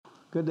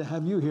Good to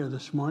have you here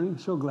this morning.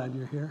 So glad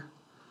you're here.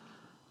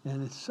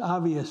 And it's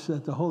obvious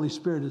that the Holy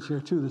Spirit is here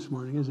too this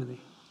morning, isn't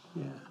he?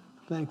 Yeah,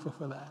 thankful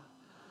for that.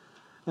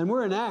 And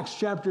we're in Acts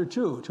chapter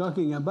 2,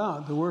 talking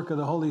about the work of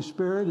the Holy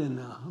Spirit in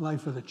the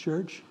life of the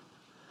church.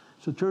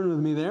 So turn with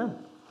me there.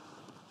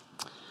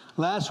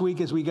 Last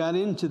week, as we got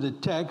into the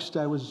text,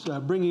 I was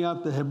bringing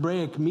out the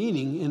Hebraic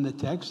meaning in the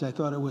text. I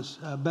thought it was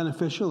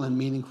beneficial and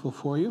meaningful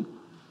for you.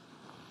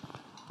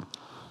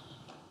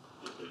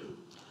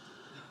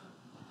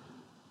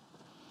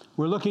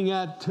 We're looking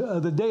at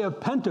the day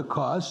of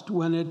Pentecost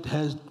when it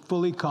has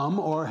fully come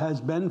or has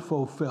been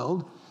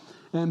fulfilled.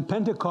 And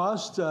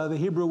Pentecost, the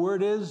Hebrew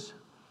word is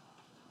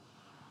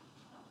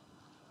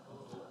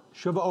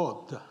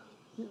Shavuot.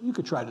 You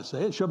could try to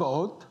say it,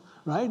 Shavuot,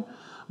 right?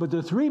 But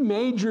the three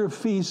major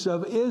feasts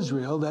of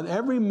Israel that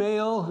every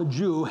male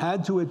Jew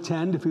had to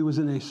attend if he was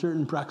in a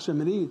certain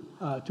proximity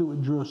to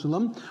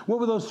Jerusalem.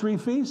 What were those three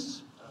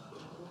feasts?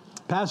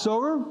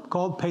 Passover,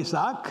 called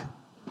Pesach.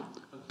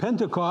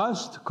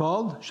 Pentecost,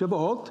 called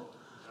Shavuot,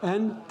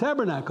 and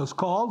Tabernacles,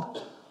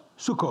 called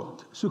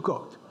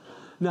Sukkot.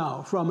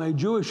 Now, from a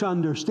Jewish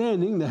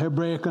understanding, the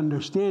Hebraic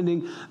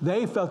understanding,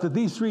 they felt that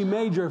these three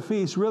major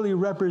feasts really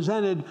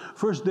represented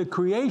first the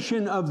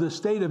creation of the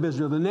state of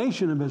Israel, the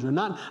nation of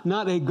Israel,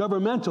 not a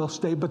governmental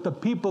state, but the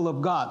people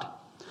of God.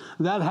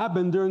 That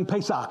happened during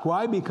Pesach.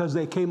 Why? Because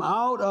they came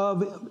out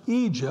of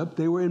Egypt.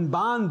 They were in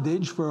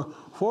bondage for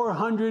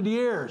 400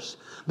 years.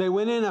 They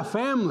went in a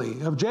family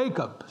of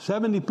Jacob.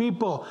 70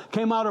 people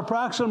came out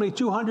approximately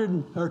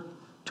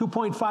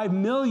 2.5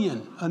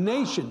 million, a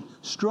nation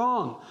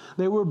strong.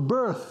 They were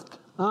birthed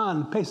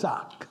on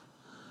Pesach.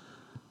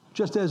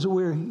 Just as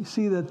we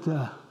see that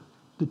the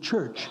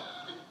church,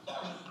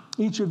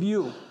 each of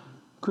you,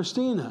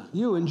 Christina,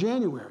 you in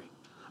January,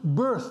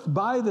 birthed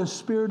by the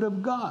Spirit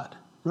of God,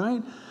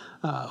 right?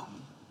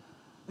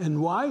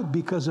 And why?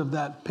 Because of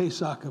that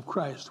Pesach of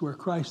Christ, where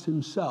Christ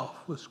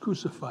himself was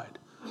crucified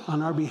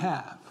on our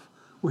behalf,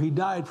 where he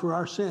died for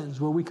our sins,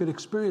 where we could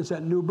experience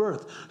that new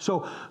birth.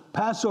 So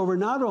Passover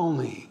not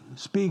only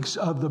speaks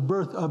of the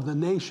birth of the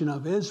nation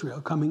of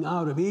Israel coming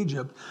out of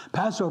Egypt,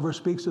 Passover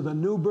speaks of the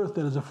new birth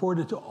that is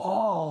afforded to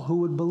all who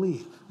would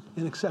believe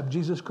and accept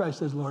Jesus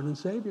Christ as Lord and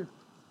Savior.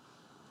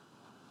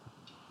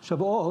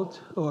 Shavuot,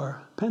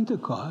 or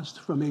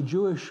Pentecost, from a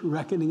Jewish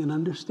reckoning and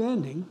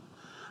understanding,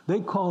 they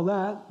call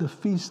that the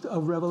Feast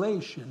of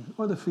Revelation,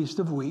 or the Feast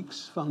of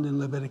Weeks, found in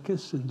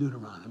Leviticus and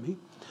Deuteronomy.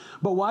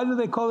 But why do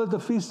they call it the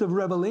Feast of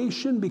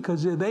Revelation?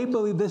 Because they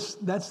believe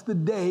that's the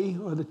day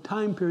or the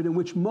time period in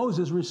which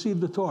Moses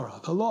received the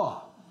Torah, the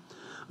law,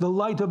 the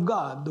light of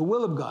God, the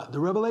will of God, the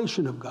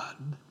revelation of God.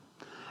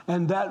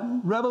 And that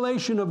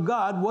revelation of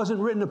God wasn't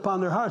written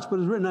upon their hearts, but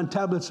was written on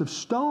tablets of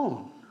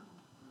stone.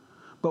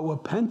 But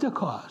what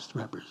Pentecost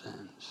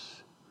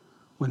represents,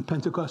 when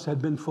Pentecost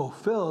had been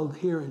fulfilled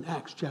here in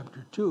Acts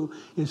chapter 2,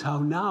 is how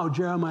now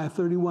Jeremiah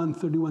 31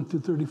 through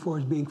 34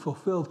 is being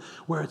fulfilled,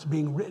 where it's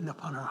being written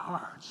upon our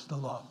hearts, the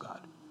law of God.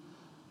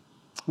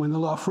 When the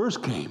law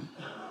first came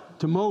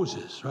to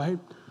Moses, right,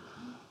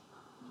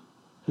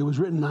 it was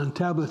written on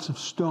tablets of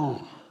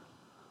stone.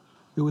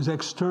 It was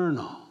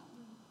external.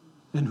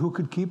 And who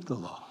could keep the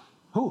law?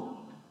 Who?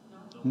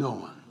 No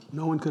one.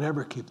 No one could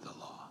ever keep the law.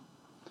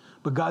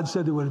 But God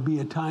said there would be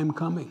a time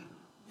coming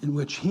in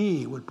which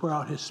he would pour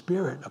out his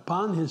Spirit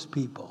upon his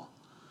people,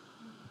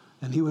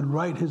 and he would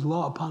write his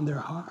law upon their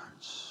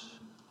hearts,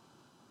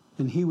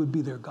 and he would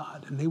be their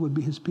God, and they would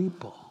be his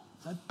people.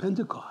 At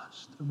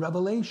Pentecost, the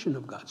revelation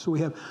of God. So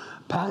we have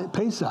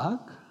Pesach,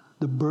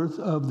 the birth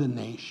of the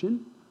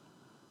nation,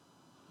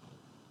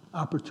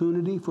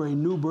 opportunity for a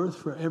new birth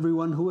for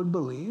everyone who would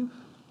believe,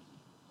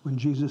 when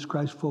Jesus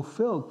Christ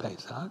fulfilled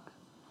Pesach.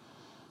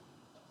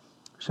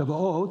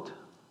 Shavuot,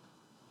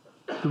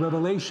 the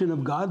revelation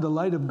of God, the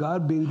light of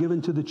God being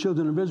given to the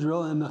children of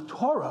Israel. And the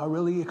Torah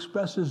really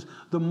expresses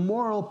the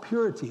moral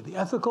purity, the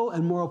ethical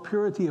and moral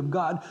purity of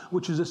God,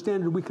 which is a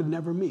standard we could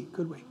never meet,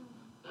 could we?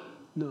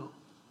 No.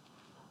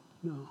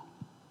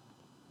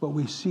 But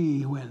we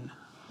see when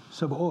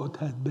Shavuot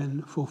had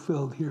been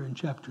fulfilled here in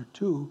chapter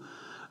 2,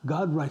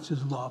 God writes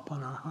his law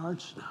upon our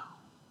hearts now.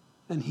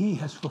 And he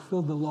has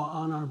fulfilled the law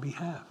on our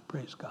behalf,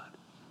 praise God.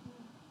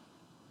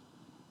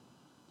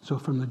 So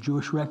from the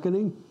Jewish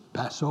reckoning,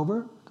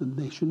 Passover, the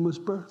nation was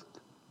birthed.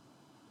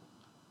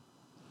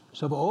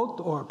 Shavuot,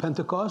 or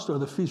Pentecost, or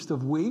the Feast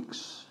of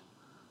Weeks,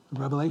 the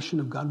revelation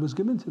of God was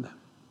given to them.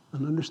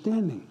 An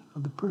understanding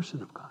of the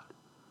person of God,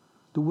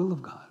 the will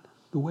of God,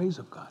 the ways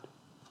of God.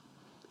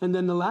 And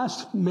then the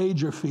last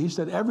major feast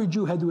that every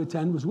Jew had to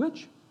attend was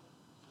which?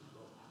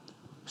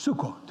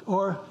 Sukkot,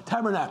 or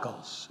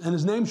Tabernacles. And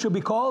his name shall be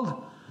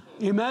called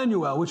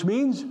Emmanuel, which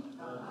means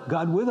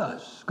God with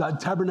us,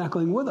 God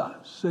tabernacling with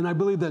us. And I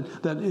believe that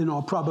in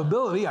all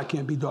probability, I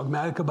can't be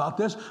dogmatic about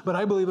this, but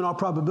I believe in all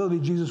probability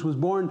Jesus was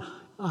born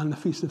on the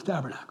Feast of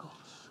Tabernacles.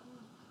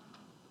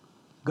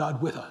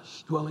 God with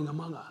us, dwelling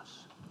among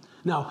us.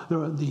 Now,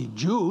 the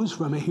Jews,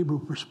 from a Hebrew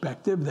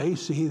perspective, they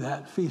see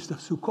that Feast of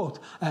Sukkot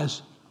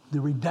as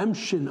the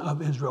redemption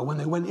of Israel when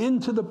they went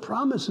into the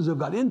promises of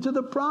God, into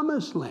the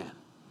promised land.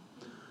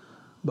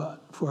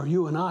 But for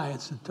you and I,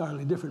 it's an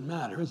entirely different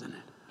matter, isn't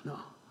it? No.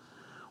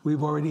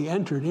 We've already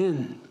entered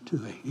into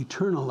the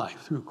eternal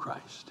life through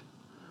Christ.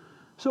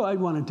 So I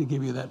wanted to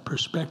give you that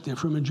perspective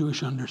from a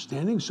Jewish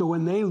understanding. So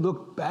when they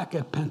look back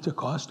at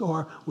Pentecost,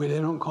 or where they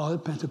don't call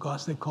it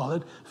Pentecost, they call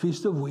it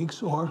Feast of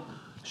Weeks or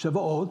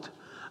Shavuot,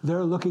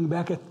 they're looking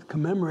back at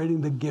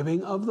commemorating the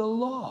giving of the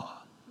law.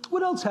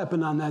 What else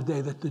happened on that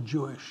day that the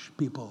Jewish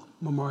people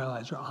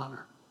memorialize or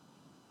honor?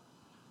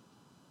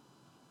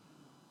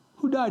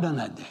 Who died on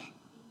that day?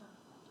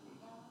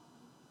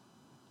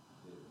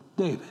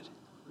 David.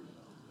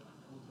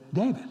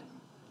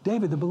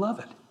 David the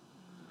beloved.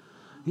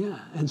 Yeah,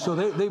 and so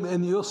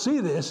and you'll see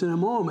this in a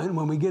moment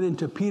when we get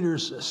into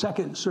Peter's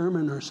second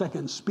sermon or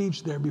second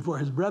speech there before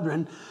his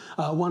brethren,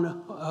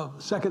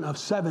 second of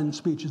 7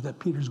 speeches that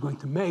Peter's going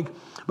to make.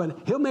 But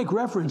he'll make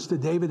reference to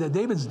David, that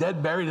David's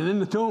dead, buried, and in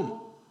the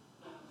tomb.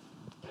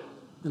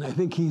 And I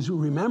think he's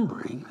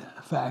remembering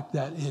the fact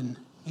that in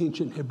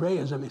ancient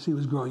Hebraism, as he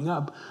was growing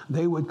up,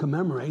 they would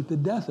commemorate the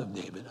death of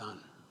David on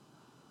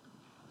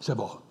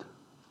Shavuot.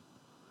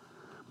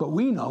 But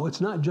we know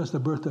it's not just the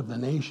birth of the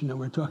nation that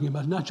we're talking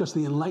about, not just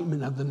the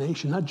enlightenment of the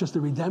nation, not just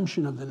the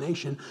redemption of the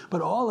nation,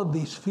 but all of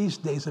these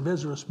feast days of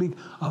Israel speak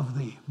of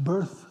the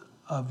birth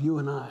of you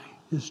and I,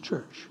 his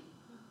church.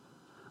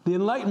 The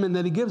enlightenment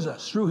that he gives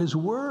us through his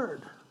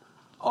word.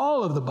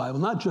 All of the Bible,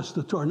 not just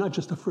the Torah, not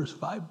just the first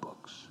 5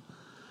 books.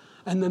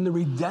 And then the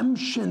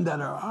redemption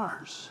that are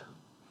ours.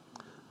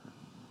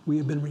 We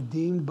have been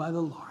redeemed by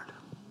the Lord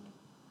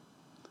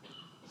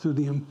through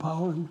the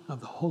empowering of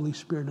the Holy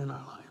Spirit in our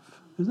life.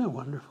 Isn't that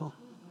wonderful?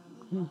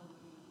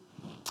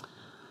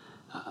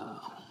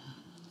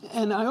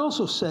 And I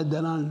also said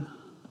that on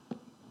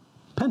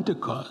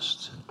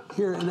Pentecost,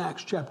 here in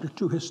Acts chapter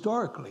 2,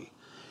 historically,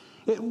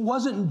 it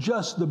wasn't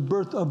just the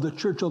birth of the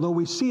church, although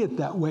we see it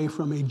that way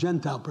from a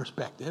Gentile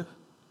perspective,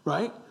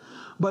 right?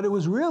 But it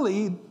was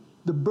really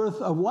the birth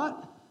of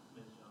what?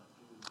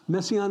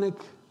 Messianic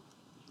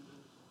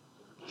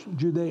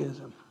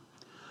Judaism.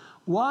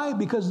 Why?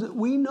 Because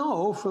we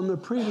know from the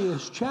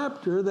previous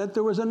chapter that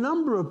there was a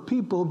number of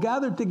people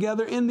gathered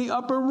together in the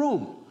upper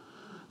room.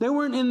 They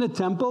weren't in the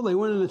temple. They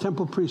weren't in the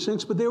temple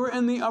precincts, but they were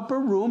in the upper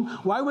room.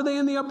 Why were they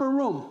in the upper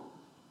room?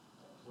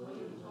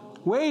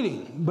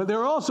 Waiting. But they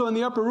were also in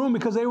the upper room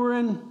because they were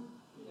in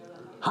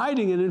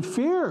hiding and in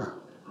fear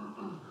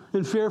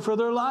for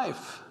their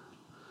life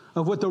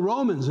of what the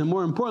Romans, and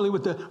more importantly,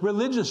 what the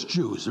religious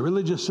Jews, the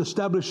religious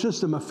established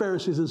system of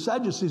Pharisees and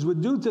Sadducees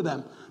would do to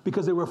them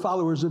because they were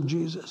followers of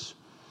Jesus.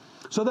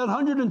 So that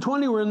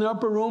 120 were in the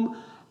upper room,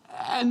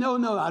 and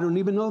no, I don't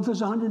even know if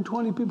there's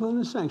 120 people in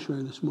the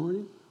sanctuary this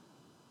morning.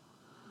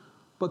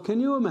 But can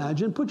you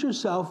imagine, put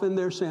yourself in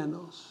their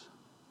sandals.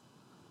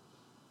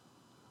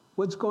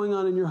 What's going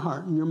on in your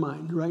heart and your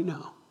mind right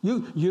now?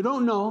 You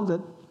don't know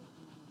that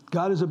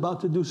God is about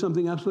to do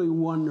something absolutely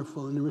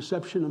wonderful in the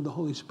reception of the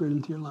Holy Spirit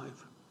into your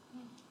life.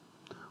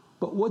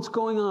 But what's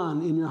going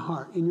on in your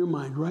heart, in your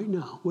mind right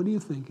now? What are you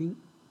thinking?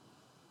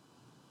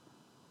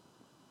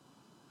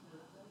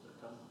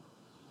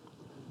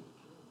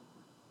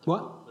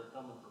 What?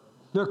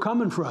 They're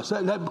coming for us.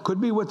 That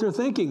could be what they're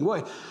thinking.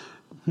 Boy,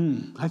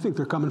 I think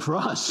they're coming for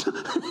us.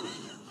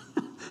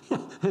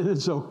 And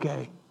it's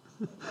okay.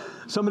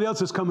 Somebody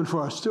else is coming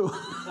for us too.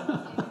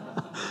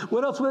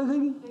 What else were they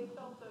thinking? They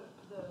felt the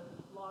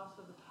loss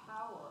of the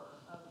power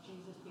of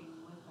Jesus being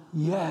with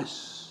them.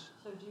 Yes.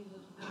 So Jesus,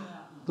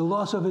 the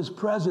loss of his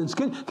presence.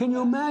 Can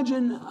you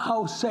imagine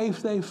how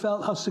safe they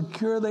felt, how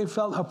secure they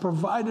felt, how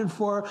provided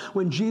for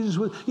when Jesus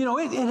was,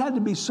 it had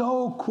to be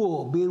so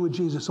cool being with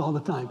Jesus all the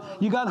time.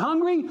 You got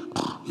hungry?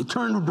 You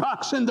turned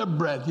rocks into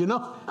bread,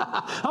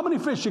 How many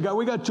fish you got?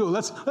 We got 2.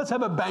 Let's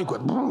have a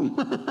banquet.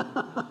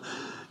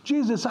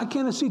 Jesus, I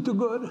can't see too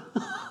good.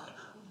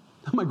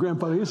 My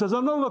grandfather, he says, I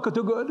don't look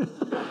too good.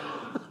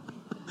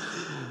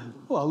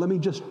 Well, let me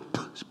just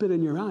spit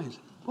in your eyes.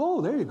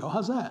 Oh, there you go.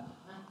 How's that?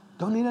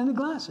 Don't need any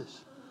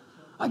glasses.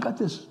 I got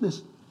this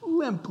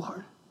limp,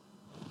 Lord.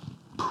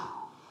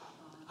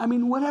 I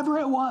mean, whatever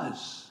it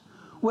was,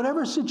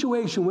 whatever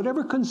situation,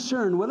 whatever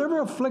concern,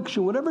 whatever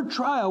affliction, whatever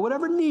trial,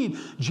 whatever need,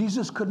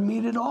 Jesus could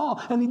meet it all.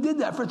 And he did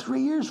that for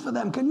 3 years for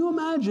them. Can you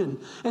imagine?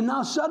 And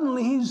now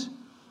suddenly he's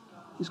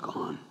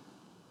gone.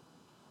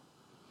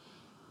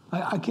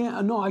 I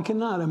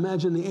cannot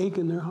imagine the ache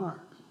in their heart.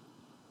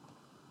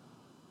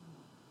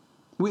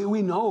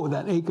 We know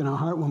that ache in our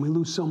heart when we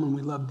lose someone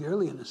we love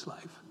dearly in this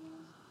life.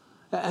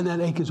 And that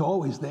ache is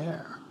always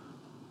there.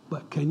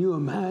 But can you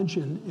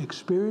imagine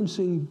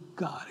experiencing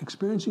God,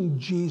 experiencing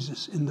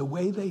Jesus in the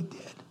way they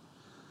did,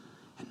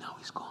 and now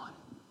he's gone?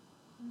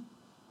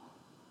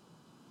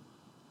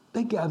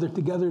 They gathered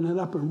together in that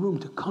upper room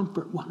to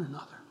comfort one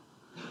another,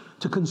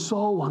 to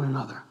console one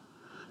another,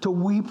 to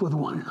weep with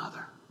one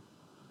another,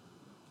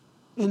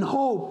 in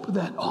hope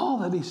that all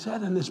that he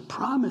said and this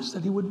promise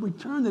that he would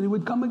return, that he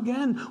would come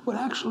again, would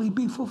actually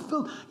be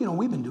fulfilled.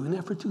 We've been doing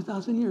that for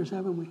 2,000 years,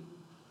 haven't we?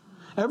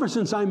 Ever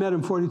since I met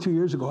him 42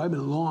 years ago, I've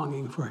been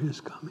longing for his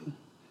coming.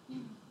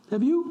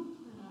 Have you?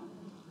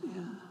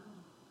 Yeah.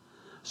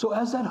 So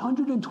as that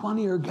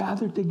 120 are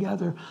gathered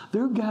together,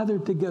 they're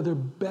gathered together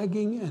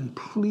begging and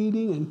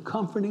pleading and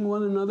comforting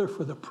one another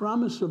for the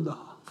promise of the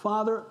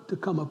Father to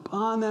come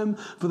upon them,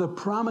 for the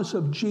promise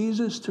of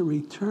Jesus to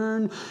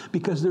return,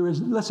 because there is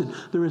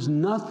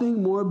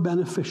nothing more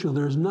beneficial,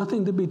 there is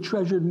nothing to be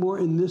treasured more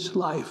in this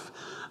life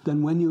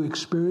than when you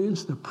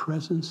experience the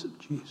presence of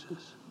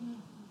Jesus.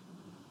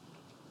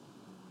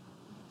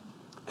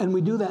 And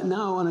we do that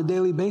now on a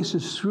daily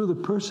basis through the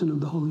person of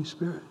the Holy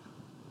Spirit.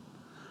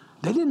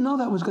 They didn't know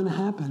that was going to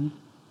happen.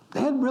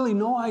 They had really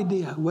no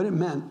idea what it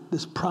meant,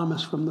 this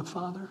promise from the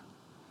Father.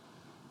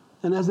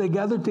 And as they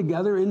gathered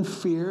together in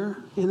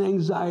fear, in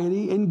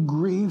anxiety, in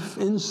grief,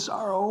 in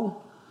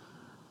sorrow,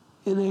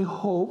 in a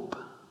hope,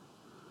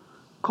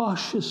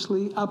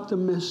 cautiously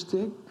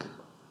optimistic,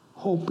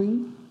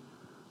 hoping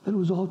that it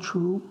was all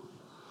true,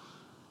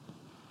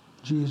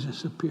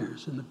 Jesus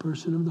appears in the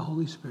person of the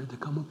Holy Spirit to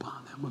come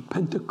upon them when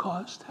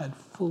Pentecost had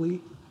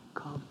fully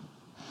come.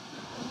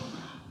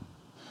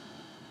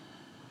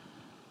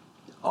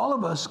 All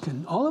of us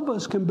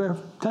can bear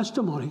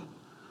testimony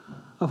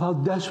of how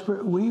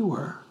desperate we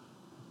were,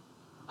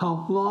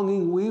 how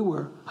longing we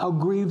were, how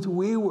grieved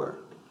we were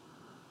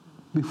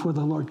before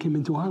the Lord came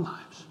into our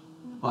lives.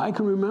 Well, I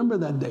can remember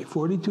that day,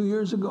 42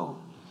 years ago,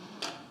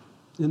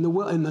 in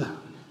the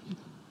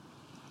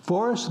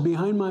forest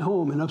behind my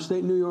home in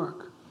upstate New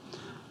York,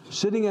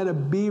 sitting at a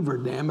beaver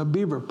dam, a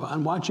beaver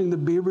pond, watching the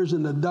beavers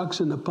and the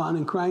ducks in the pond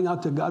and crying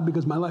out to God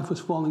because my life was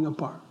falling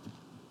apart.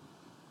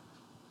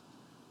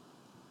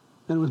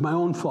 And it was my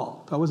own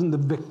fault. I wasn't the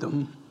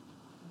victim.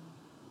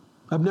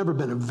 I've never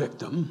been a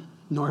victim,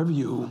 nor have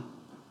you.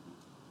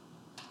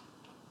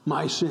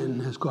 My sin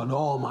has caused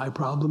all my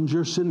problems.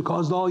 Your sin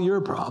caused all your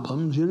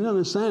problems. You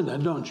understand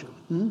that, don't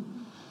you?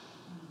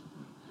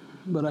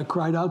 But I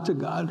cried out to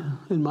God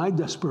in my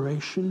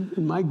desperation,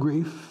 in my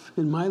grief,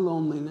 in my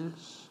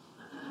loneliness,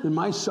 in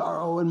my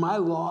sorrow, in my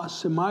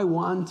loss, in my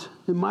want,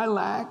 in my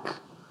lack.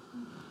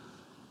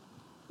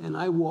 And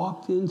I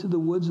walked into the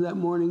woods that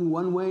morning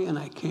one way and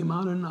I came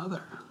out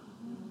another.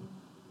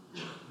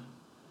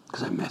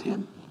 Because I met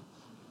him.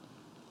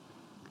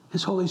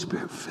 His Holy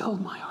Spirit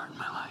filled my heart and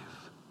my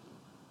life.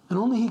 And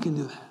only he can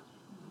do that.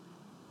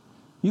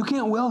 You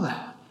can't will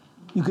that.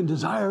 You can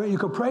desire it, you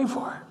can pray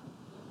for it.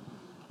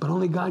 But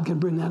only God can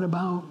bring that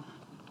about.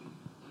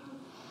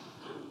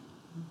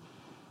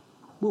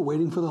 We're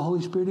waiting for the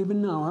Holy Spirit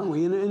even now, aren't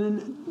we?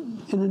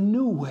 In a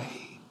new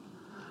way.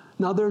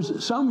 Now,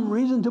 there's some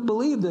reason to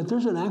believe that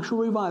there's an actual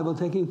revival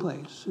taking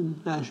place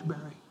in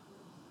Ashbury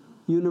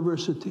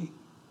University,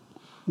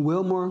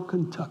 Wilmore,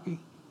 Kentucky.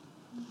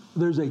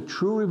 There's a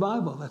true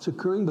revival that's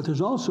occurring, but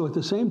there's also at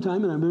the same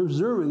time, and I'm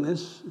observing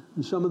this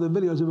in some of the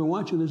videos I've been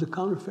watching, there's a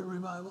counterfeit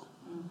revival.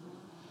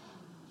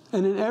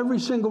 And in every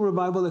single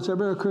revival that's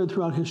ever occurred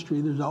throughout history,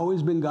 there's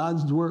always been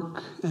God's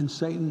work, and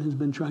Satan has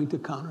been trying to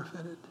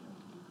counterfeit it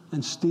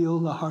and steal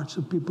the hearts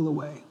of people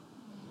away.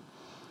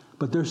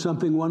 But there's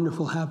something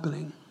wonderful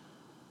happening.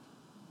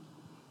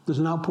 There's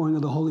an outpouring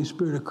of the Holy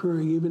Spirit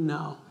occurring even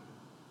now.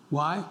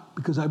 Why?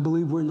 Because I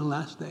believe we're in the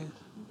last days.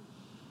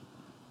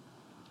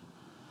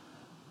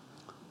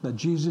 That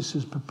Jesus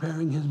is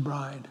preparing his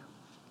bride.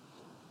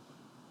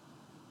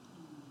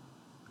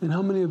 And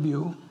how many of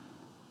you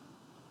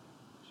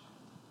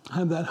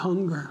have that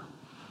hunger,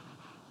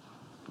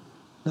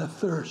 that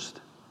thirst,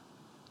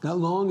 that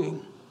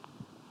longing?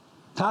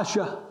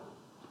 Tasha,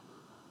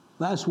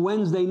 last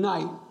Wednesday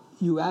night,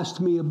 you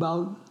asked me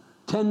about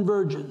 10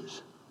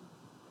 virgins,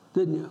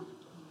 didn't you?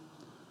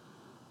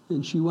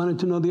 And she wanted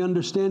to know the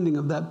understanding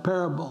of that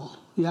parable.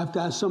 You have to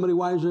ask somebody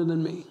wiser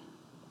than me.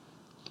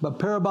 But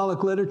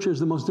parabolic literature is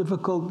the most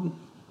difficult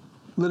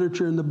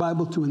literature in the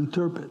Bible to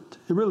interpret.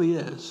 It really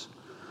is.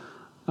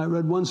 I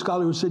read one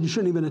scholar who said you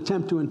shouldn't even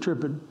attempt to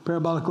interpret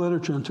parabolic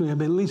literature until you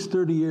have at least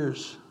 30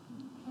 years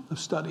of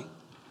study.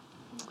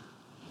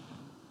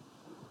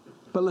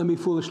 But let me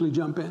foolishly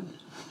jump in.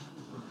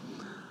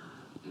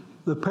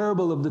 The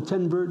parable of the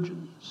 10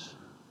 virgins.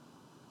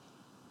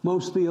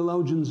 Most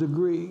theologians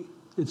agree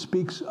it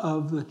speaks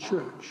of the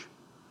church.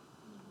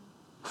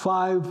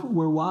 5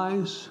 were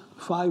wise,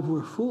 5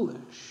 were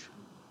foolish.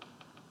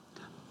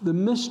 The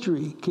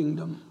mystery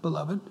kingdom,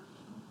 beloved.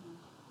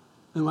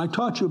 And I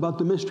taught you about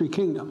the mystery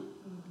kingdom.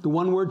 The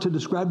one word to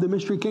describe the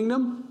mystery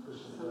kingdom?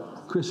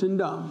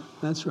 Christendom.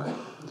 That's right.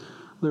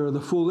 There are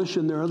the foolish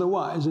and there are the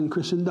wise in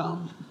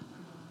Christendom.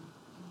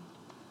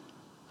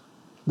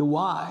 The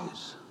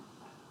wise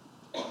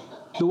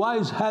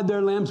had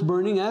their lamps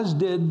burning, as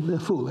did the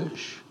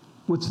foolish.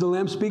 What's the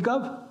lamp speak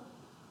of?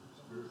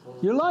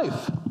 Your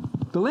life.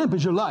 The lamp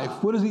is your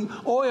life. What does the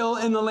oil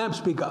in the lamp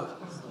speak of?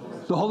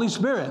 The Holy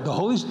Spirit. The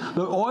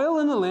oil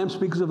in the lamp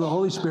speaks of the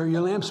Holy Spirit.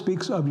 Your lamp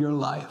speaks of your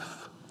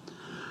life.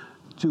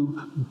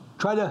 To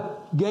try to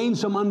gain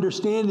some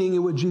understanding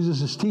in what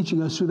Jesus is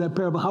teaching us through that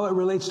parable, how it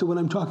relates to what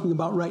I'm talking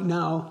about right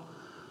now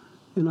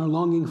in our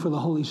longing for the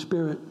Holy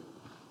Spirit,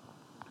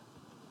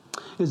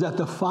 is that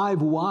the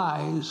 5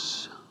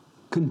 wise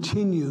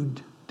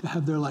continued to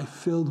have their life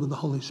filled with the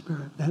Holy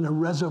Spirit. They had a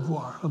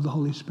reservoir of the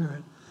Holy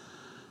Spirit.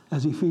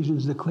 As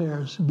Ephesians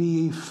declares, be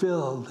ye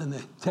filled. And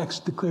the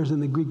text declares in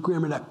the Greek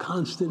grammar that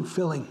constant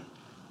filling.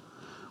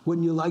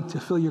 Wouldn't you like to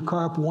fill your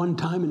car up one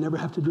time and never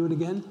have to do it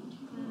again?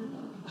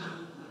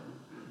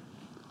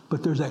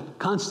 But there's a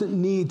constant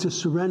need to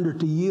surrender,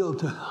 to yield,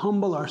 to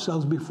humble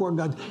ourselves before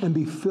God and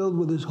be filled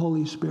with His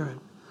Holy Spirit.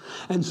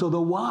 And so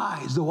the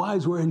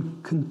wise were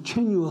in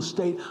continual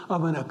state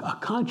of a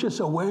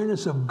conscious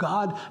awareness of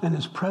God and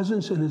His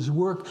presence and His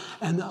work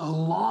and a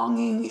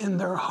longing in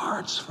their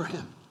hearts for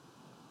Him.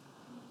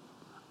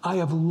 I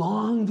have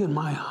longed in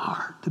my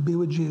heart to be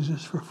with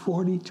Jesus for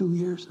 42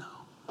 years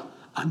now.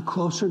 I'm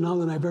closer now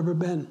than I've ever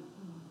been.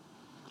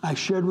 I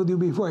shared with you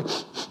before,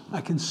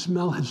 I can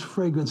smell His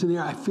fragrance in the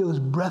air. I feel His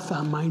breath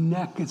on my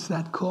neck. It's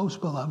that close,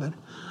 beloved.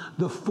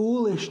 The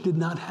foolish did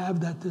not have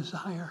that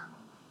desire.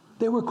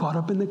 They were caught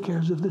up in the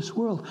cares of this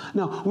world.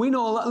 Now, we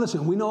know a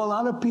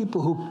lot of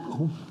people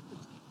who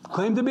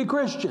claim to be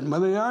Christian.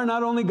 Whether they are or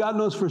not, only God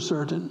knows for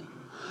certain.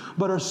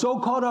 But are so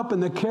caught up in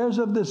the cares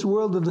of this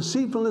world, the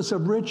deceitfulness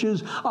of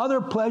riches, other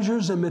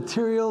pleasures and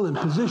material and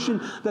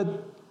position, that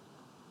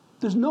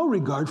there's no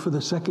regard for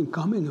the second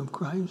coming of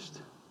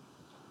Christ.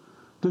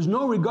 There's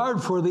no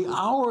regard for the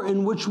hour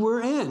in which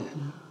we're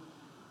in.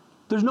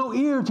 There's no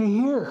ear to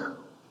hear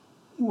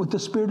what the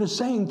Spirit is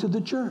saying to the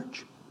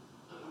church.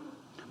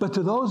 But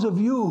to those of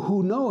you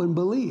who know and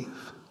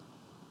believe,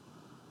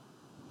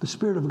 the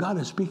Spirit of God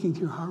is speaking to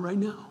your heart right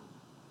now.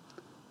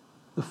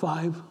 The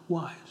 5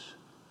 wise,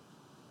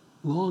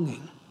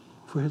 longing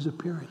for His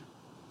appearing.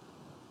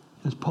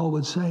 As Paul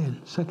would say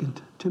in 2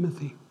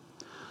 Timothy,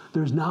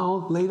 there's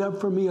now laid up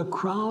for me a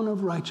crown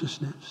of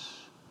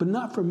righteousness, but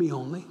not for me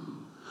only,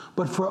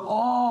 but for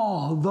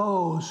all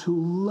those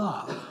who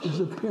love His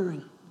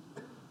appearing.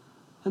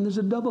 And there's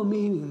a double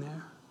meaning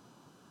there.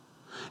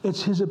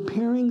 It's His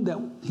appearing that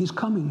He's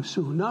coming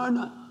soon.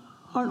 Now,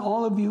 aren't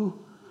all of you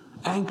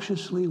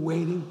anxiously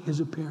waiting His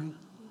appearing?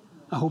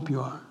 I hope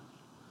you are.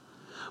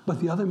 But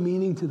the other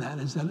meaning to that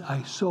is that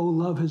I so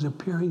love His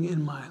appearing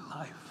in my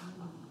life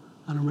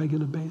on a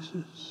regular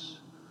basis.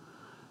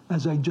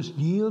 As I just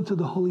yield to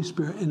the Holy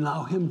Spirit and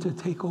allow Him to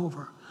take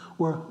over,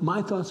 where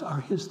my thoughts are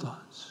His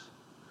thoughts.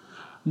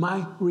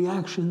 My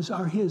reactions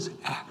are His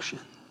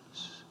actions,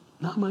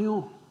 not my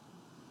own.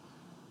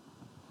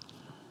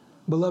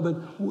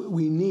 Beloved,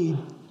 we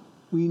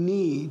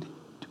need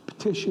to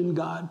petition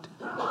God,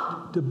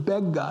 to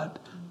beg God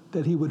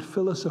that He would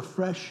fill us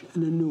afresh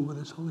and anew with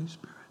His Holy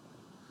Spirit.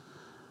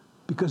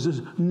 Because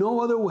there's no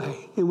other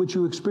way in which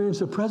you experience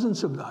the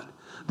presence of God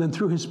than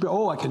through His Spirit.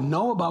 Oh, I can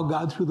know about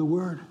God through the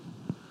Word,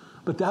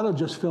 but that'll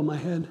just fill my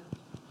head.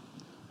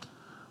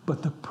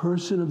 But the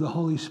person of the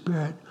Holy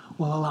Spirit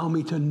will allow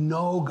me to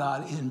know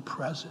God in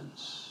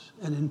presence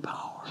and in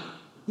power.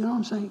 You know what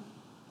I'm saying?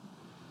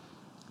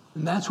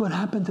 And that's what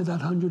happened to that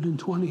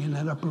 120 in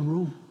that upper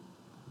room.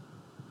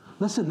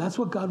 Listen, that's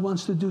what God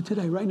wants to do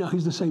today, right now.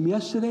 He's the same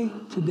yesterday,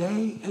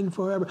 today, and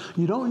forever.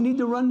 You don't need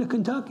to run to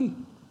Kentucky.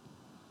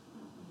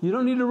 You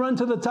don't need to run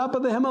to the top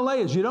of the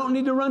Himalayas. You don't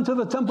need to run to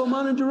the Temple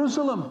Mount in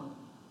Jerusalem.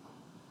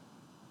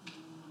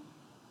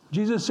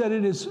 Jesus said,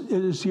 it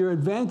is your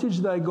advantage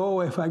that I go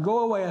away. If I go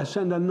away, I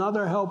send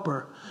another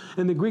helper.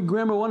 In the Greek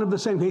grammar, one of the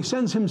same. He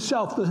sends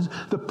Himself,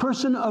 the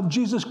person of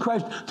Jesus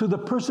Christ, to the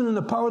person in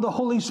the power of the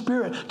Holy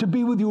Spirit, to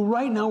be with you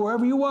right now,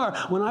 wherever you are.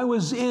 When I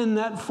was in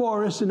that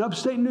forest in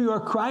upstate New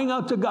York, crying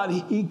out to God,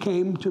 He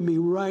came to me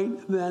right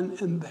then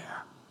and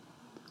there.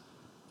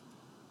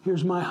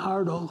 Here's my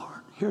heart, O Lord.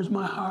 Here's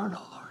my heart,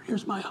 O Lord.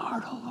 Here's my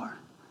heart, O Lord.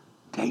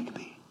 Take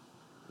me.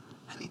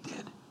 And He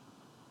did.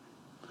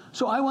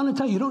 So I want to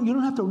tell you, you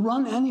don't have to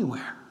run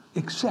anywhere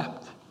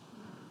except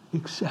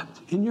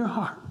in your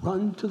heart,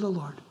 run to the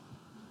Lord,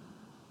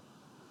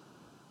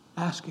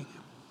 asking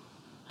Him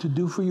to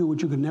do for you what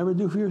you could never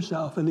do for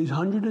yourself. And these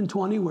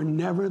 120 were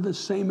never the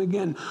same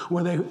again.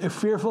 Were they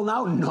fearful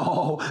now?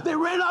 No. They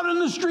ran out in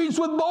the streets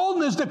with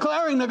boldness,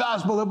 declaring the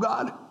gospel of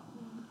God.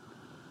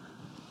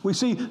 We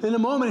see in a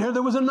moment here,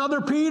 there was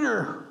another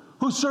Peter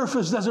who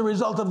surfaced as a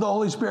result of the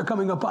Holy Spirit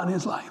coming upon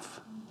his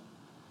life.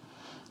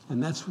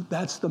 And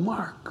that's the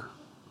mark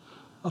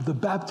of the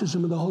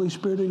baptism of the Holy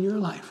Spirit in your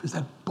life, is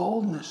that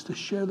boldness to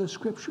share the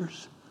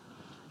Scriptures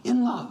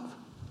in love.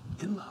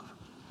 In love.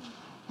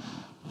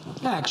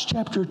 Acts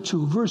chapter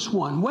 2, verse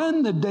 1.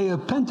 When the day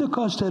of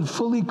Pentecost had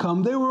fully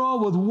come, they were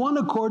all with one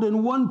accord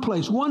in one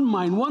place, one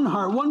mind, one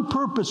heart, one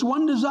purpose,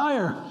 one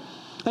desire.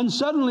 And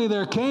suddenly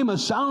there came a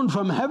sound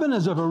from heaven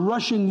as of a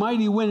rushing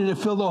mighty wind, and it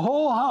filled the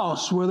whole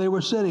house where they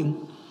were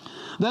sitting.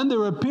 Then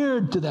there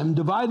appeared to them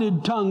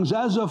divided tongues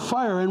as of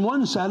fire, and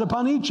one sat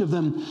upon each of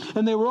them.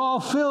 And they were all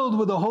filled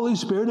with the Holy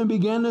Spirit and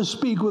began to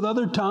speak with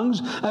other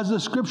tongues as the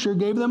Scripture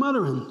gave them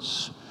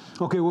utterance.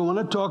 Okay, we want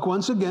to talk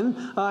once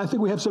again. I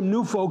think we have some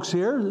new folks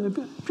here.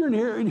 If you're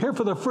here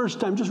for the first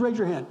time, just raise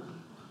your hand.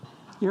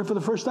 You're here for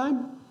the first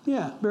time?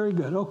 Yeah, very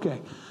good.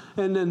 Okay.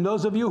 And then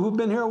those of you who've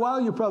been here a while,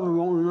 you probably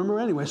won't remember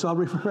anyway, so I'll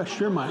refresh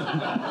your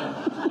mind.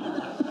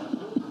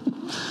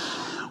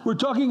 We're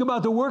talking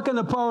about the work and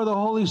the power of the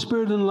Holy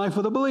Spirit in the life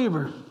of the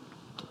believer.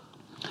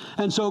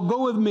 And so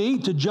go with me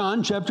to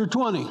John chapter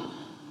 20.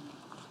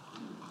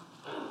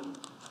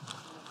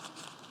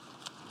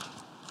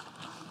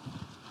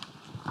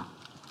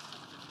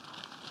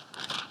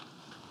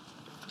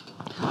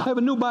 have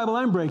a new Bible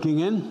I'm breaking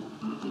in.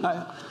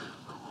 My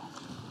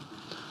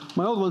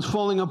old one's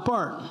falling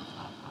apart.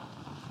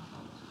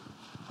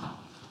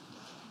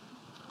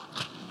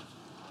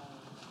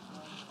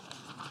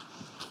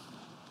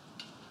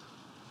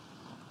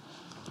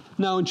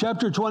 Now, in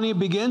chapter 20, it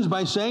begins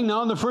by saying,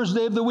 now on the first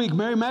day of the week,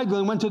 Mary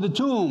Magdalene went to the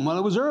tomb while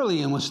it was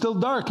early and was still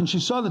dark, and she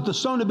saw that the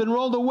stone had been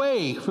rolled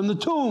away from the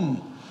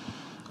tomb.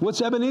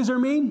 What's Ebenezer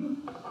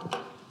mean?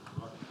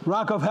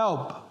 Rock of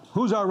help.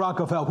 Who's our rock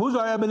of help? Who's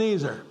our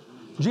Ebenezer?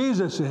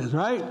 Jesus is,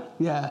 right?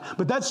 Yeah.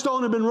 But that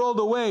stone had been rolled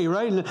away,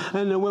 right?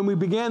 And when we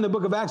began the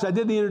book of Acts, I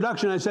did the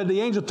introduction. I said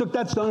the angel took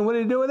that stone, and what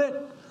did he do with it?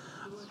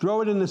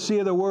 Throw it in the sea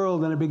of the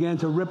world, and it began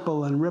to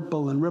ripple and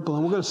ripple and ripple.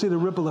 And we're going to see the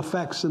ripple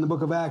effects in the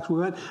book of Acts. We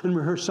went and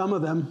rehearsed some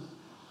of them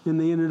in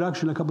the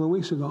introduction a couple of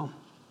weeks ago.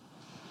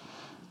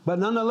 But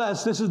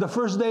nonetheless, this is the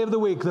first day of the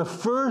week, the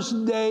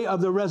first day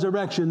of the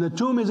resurrection. The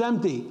tomb is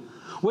empty.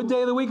 What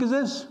day of the week is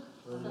this?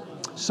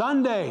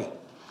 Sunday.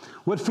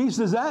 What feast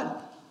is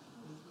that?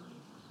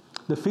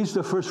 The Feast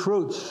of First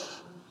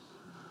Fruits.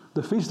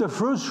 The Feast of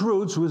First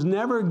Fruits was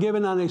never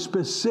given on a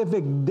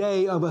specific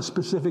day of a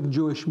specific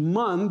Jewish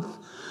month.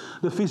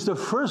 The Feast of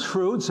First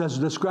Fruits, as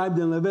described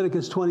in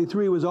Leviticus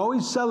 23, was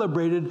always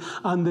celebrated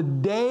on the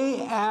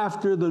day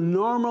after the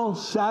normal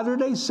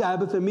Saturday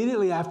Sabbath,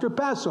 immediately after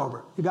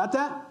Passover. You got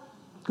that?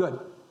 Good.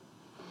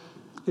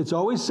 It's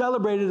always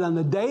celebrated on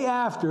the day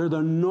after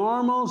the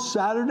normal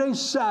Saturday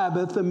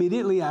Sabbath,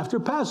 immediately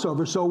after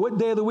Passover. So what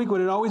day of the week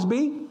would it always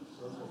be?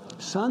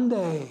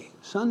 Sunday.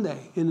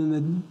 Sunday.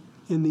 In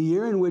the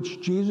year in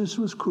which Jesus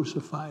was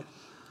crucified,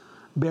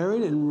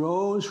 buried, and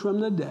rose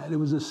from the dead. It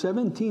was the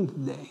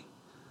 17th day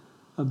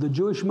of the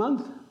Jewish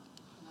month?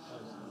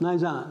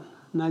 Nisan.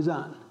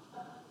 Nisan.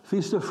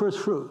 Feast of First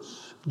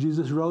Fruits.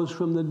 Jesus rose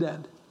from the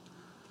dead.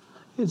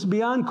 It's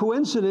beyond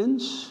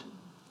coincidence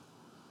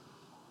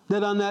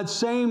that on that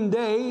same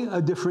day,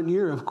 a different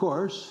year, of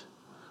course,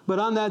 but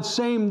on that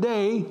same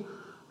day,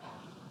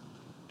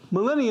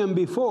 millennium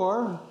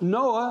before,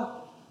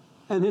 Noah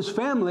and his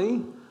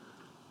family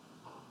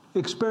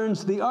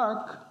experienced the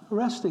ark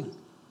resting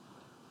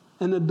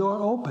and the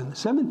door open.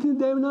 17th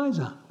day of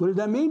Nisan. What did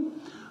that mean?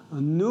 A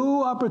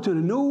new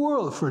opportunity, a new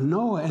world for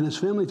Noah and his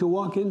family to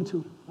walk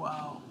into.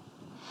 Wow.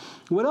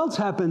 What else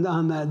happened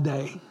on that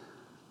day?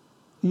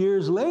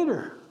 Years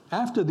later,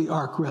 after the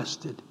ark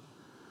rested,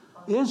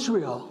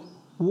 Israel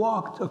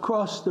walked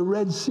across the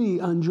Red Sea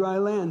on dry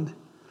land.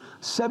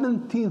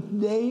 17th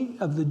day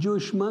of the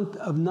Jewish month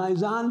of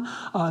Nisan,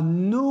 a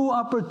new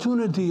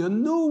opportunity, a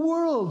new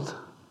world,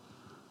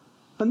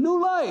 a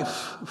new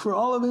life for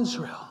all of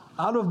Israel,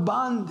 out of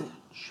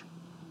bondage.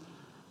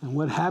 And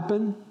what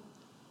happened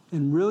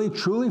in really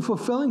truly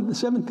fulfilling the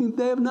 17th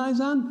day of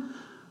Nisan?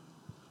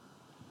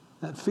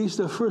 That Feast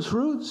of First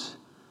Fruits?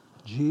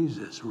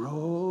 Jesus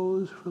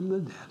rose from the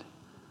dead.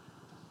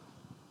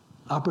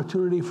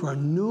 Opportunity for a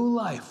new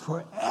life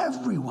for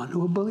everyone who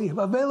would believe.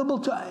 Available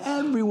to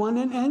everyone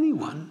and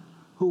anyone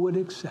who would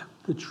accept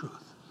the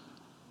truth.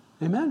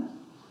 Amen?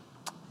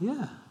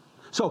 Yeah.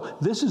 So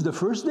this is the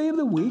first day of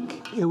the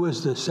week. It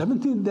was the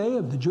 17th day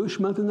of the Jewish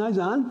month of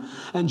Nisan,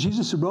 and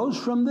Jesus rose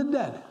from the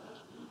dead.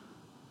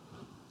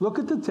 Look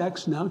at the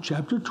text now,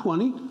 chapter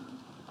 20,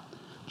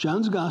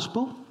 John's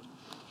Gospel.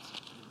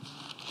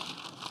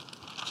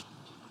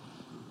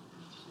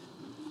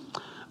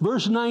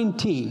 Verse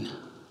 19.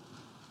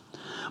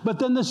 But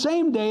then the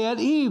same day at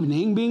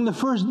evening, being the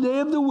first day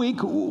of the week,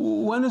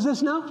 when is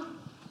this now?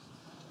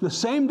 The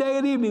same day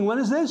at evening, when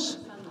is this?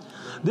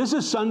 This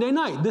is Sunday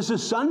night. This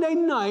is Sunday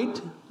night,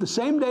 the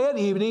same day at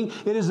evening.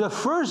 It is the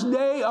first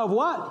day of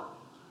what?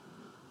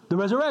 The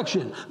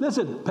resurrection.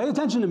 Listen, pay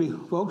attention to me,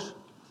 folks.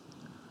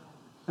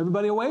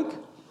 Everybody awake?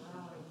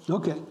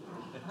 Okay.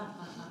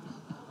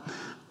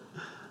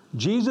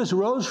 Jesus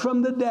rose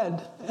from the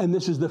dead, and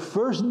this is the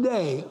first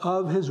day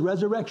of his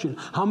resurrection.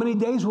 How many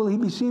days will he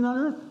be seen on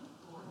earth?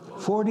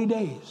 40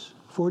 days.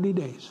 40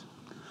 days.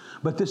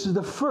 But this is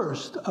the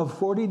first of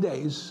 40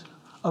 days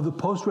of the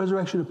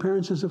post-resurrection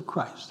appearances of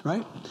Christ,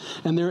 right?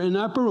 And they're in the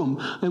upper room.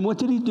 And what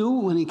did he do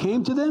when he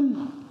came to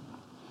them?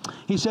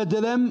 He said to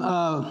them,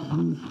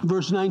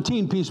 verse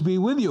 19, peace be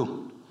with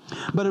you.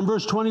 But in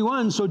verse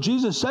 21, so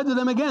Jesus said to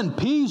them again,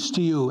 peace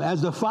to you.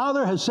 As the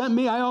Father has sent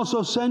me, I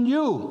also send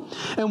you.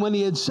 And when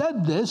he had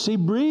said this, he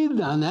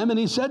breathed on them, and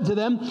he said to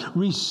them,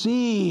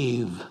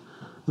 receive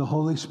the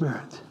Holy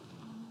Spirit.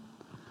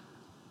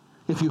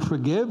 If you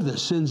forgive the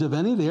sins of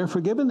any, they are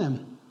forgiven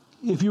them.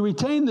 If you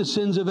retain the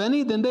sins of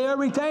any, then they are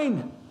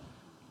retained.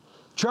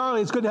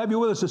 Charlie, it's good to have you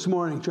with us this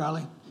morning,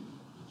 Charlie.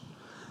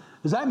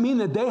 Does that mean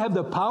that they have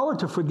the power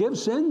to forgive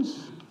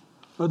sins?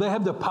 Or they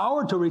have the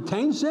power to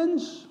retain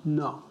sins?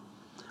 No.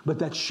 But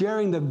that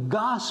sharing the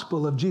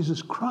gospel of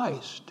Jesus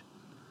Christ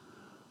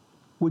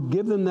would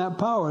give them that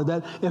power.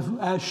 That if,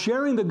 as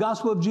sharing the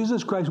gospel of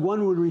Jesus Christ,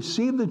 one would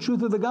receive the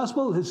truth of the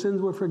gospel, his sins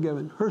were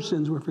forgiven. Her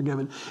sins were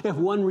forgiven. If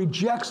one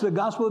rejects the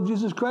gospel of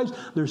Jesus Christ,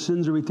 their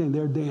sins are retained.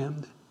 They're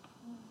damned.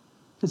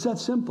 It's that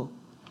simple.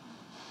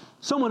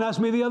 Someone asked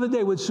me the other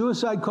day, would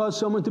suicide cause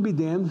someone to be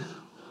damned?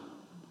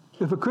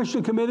 If a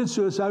Christian committed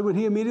suicide, would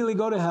he immediately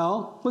go to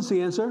hell? What's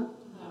the answer?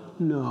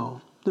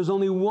 No. There's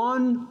only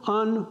one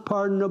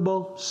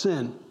unpardonable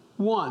sin.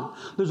 One.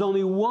 There's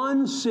only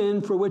one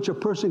sin for which a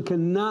person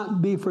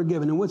cannot be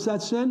forgiven. And what's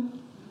that sin?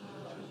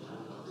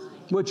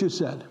 What you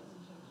said.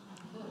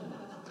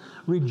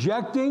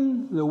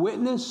 Rejecting the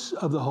witness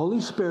of the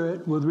Holy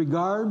Spirit with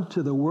regard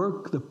to the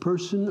work, the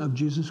person of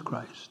Jesus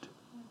Christ.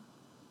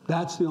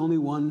 That's the only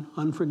one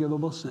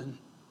unforgivable sin.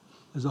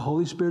 As the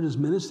Holy Spirit is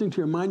ministering to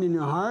your mind and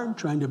your heart,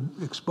 trying to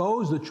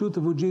expose the truth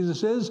of who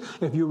Jesus is,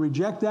 if you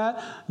reject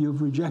that,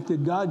 you've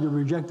rejected God, you've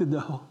rejected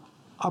the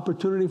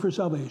opportunity for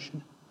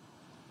salvation.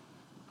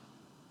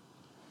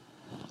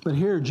 But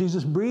here,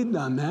 Jesus breathed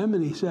on them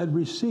and he said,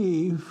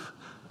 receive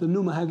the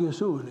pneuma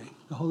hagiosune,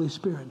 the Holy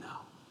Spirit now.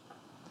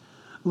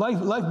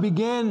 Life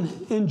began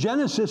in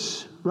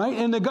Genesis, right?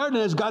 In the garden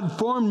as God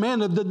formed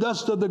man of the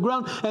dust of the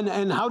ground.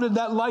 And how did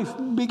that life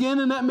begin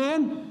in that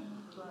man?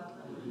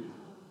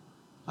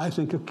 I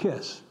think a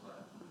kiss.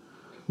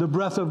 The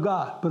breath of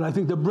God. But I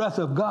think the breath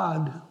of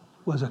God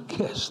was a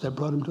kiss that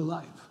brought him to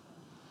life.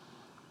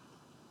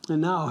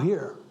 And now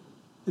here,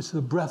 it's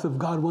the breath of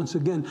God once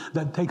again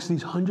that takes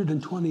these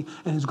 120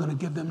 and is going to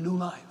give them new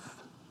life.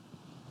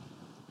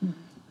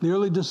 The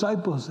early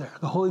disciples there,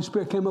 the Holy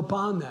Spirit came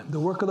upon them. The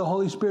work of the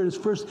Holy Spirit is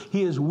first,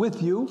 he is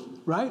with you,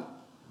 right?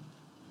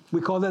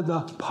 We call that the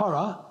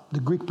para, the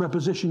Greek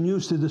preposition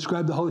used to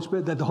describe the Holy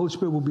Spirit, that the Holy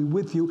Spirit will be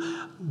with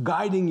you,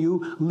 guiding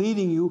you,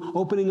 leading you,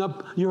 opening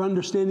up your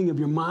understanding of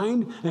your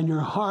mind and your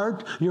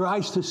heart, your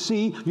eyes to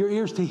see, your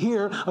ears to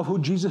hear of who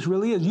Jesus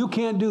really is. You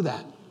can't do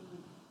that.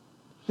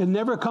 It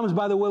never comes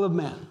by the will of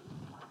man,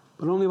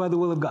 but only by the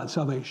will of God,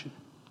 salvation.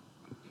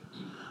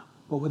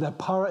 But with that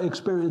para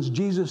experience,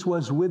 Jesus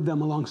was with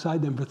them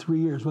alongside them for 3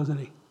 years,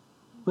 wasn't he?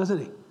 Wasn't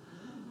he?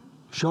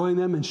 Showing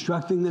them,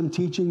 instructing them,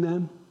 teaching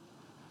them,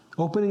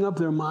 opening up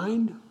their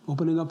mind,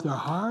 opening up their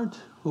heart,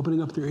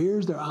 opening up their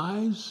ears, their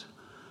eyes,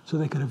 so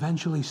they could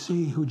eventually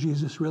see who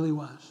Jesus really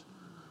was.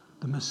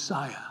 The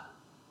Messiah,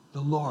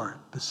 the Lord,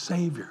 the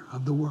Savior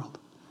of the world.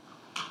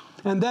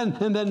 And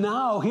then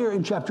now, here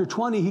in chapter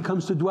 20, he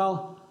comes to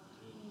dwell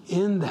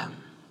in them.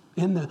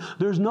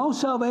 There's no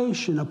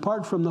salvation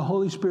apart from the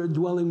Holy Spirit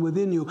dwelling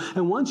within you.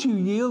 And once you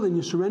yield and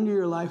you surrender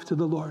your life to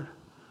the Lord,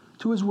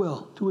 to his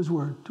will, to his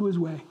word, to his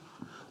way,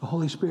 the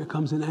Holy Spirit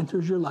comes and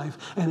enters your life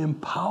and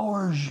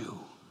empowers you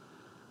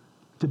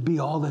to be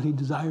all that he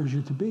desires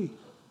you to be.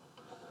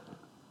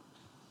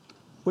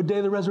 What day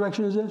of the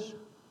resurrection is this?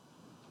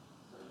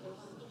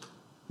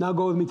 Now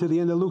go with me to the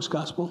end of Luke's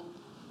gospel.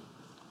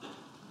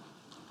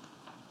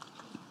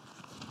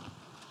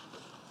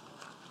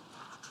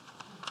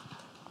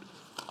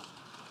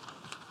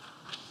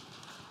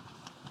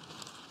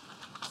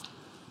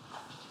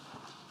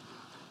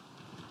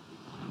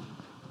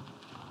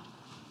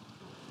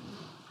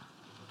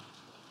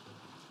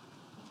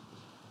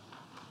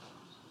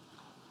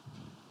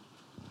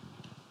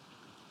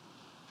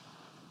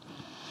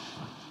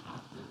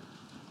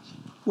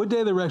 What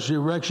day of the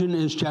resurrection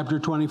is chapter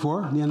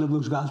 24, the end of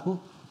Luke's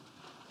gospel?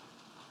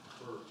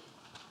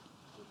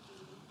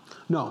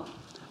 No.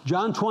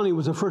 John 20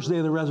 was the first day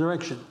of the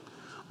resurrection.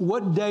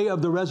 What day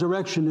of the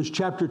resurrection is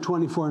chapter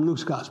 24 in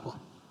Luke's gospel?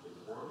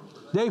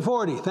 Day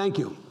 40, thank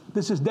you.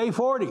 This is day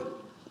 40.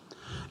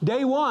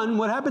 Day 1,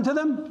 what happened to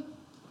them?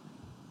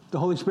 The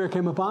Holy Spirit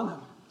came upon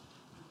them.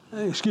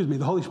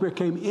 The Holy Spirit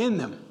came in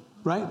them,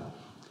 right?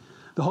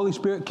 The Holy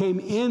Spirit came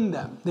in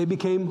them. They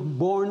became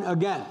born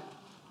again.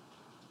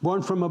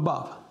 Born from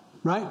above,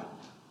 right?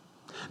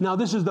 Now,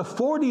 this is the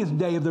 40th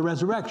day of the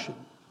resurrection.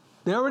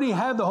 They already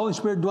have the Holy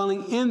Spirit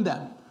dwelling in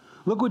them.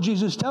 Look what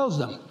Jesus tells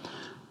them.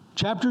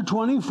 Chapter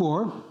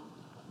 24,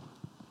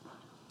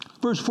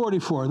 verse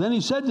 44. Then he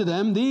said to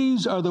them,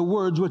 these are the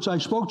words which I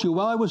spoke to you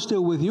while I was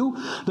still with you,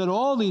 that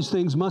all these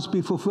things must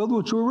be fulfilled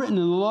which were written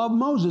in the law of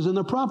Moses and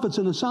the prophets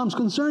and the Psalms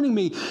concerning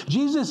me.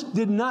 Jesus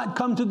did not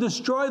come to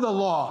destroy the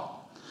law.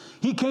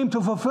 He came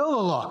to fulfill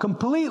the law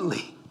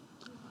completely.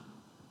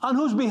 On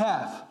whose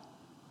behalf?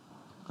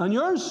 On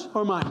yours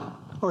or mine?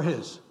 Or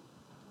his?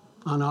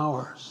 On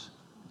ours.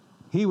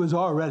 He was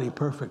already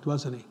perfect,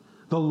 wasn't he?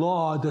 The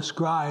law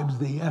describes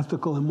the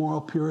ethical and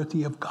moral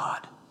purity of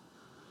God.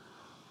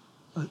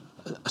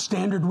 A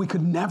standard we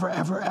could never,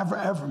 ever, ever,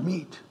 ever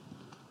meet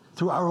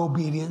through our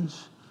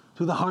obedience,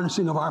 through the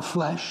harnessing of our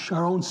flesh,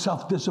 our own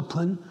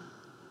self-discipline.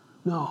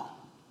 No.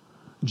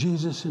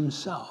 Jesus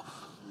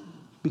himself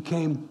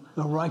became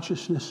the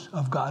righteousness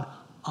of God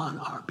on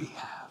our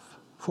behalf.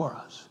 For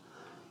us.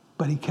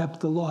 But he kept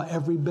the law,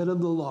 every bit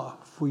of the law,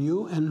 for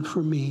you and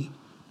for me,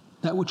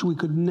 that which we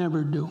could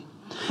never do.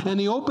 And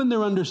he opened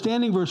their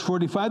understanding, verse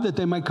 45, that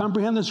they might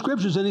comprehend the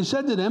scriptures. And he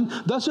said to them,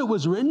 thus it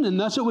was written, and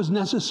thus it was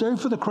necessary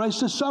for the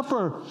Christ to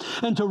suffer,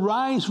 and to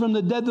rise from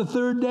the dead the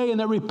third day, and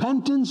that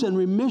repentance and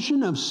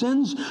remission of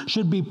sins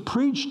should be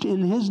preached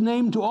in his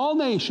name to all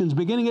nations,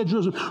 beginning at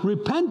Jerusalem.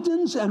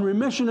 Repentance and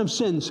remission of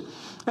sins.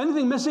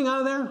 Anything missing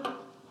out of there?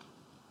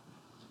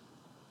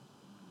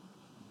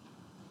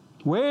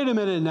 Wait a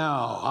minute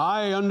now.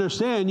 I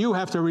understand you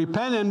have to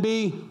repent and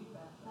be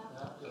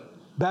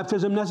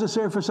baptism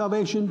necessary for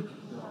salvation?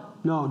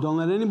 No, don't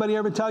let anybody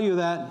ever tell you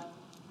that.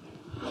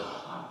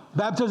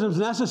 Baptism is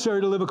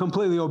necessary to live a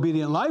completely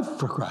obedient life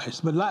for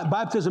Christ, but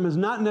baptism is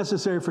not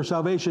necessary for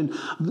salvation.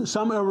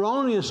 Some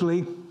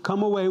erroneously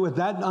come away with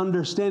that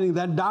understanding,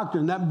 that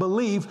doctrine, that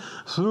belief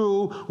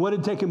through what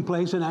had taken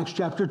place in Acts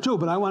chapter 2.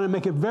 But I want to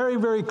make it very,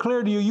 very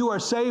clear to you, you are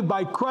saved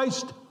by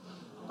Christ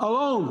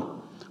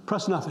alone.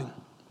 Plus nothing,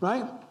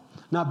 right?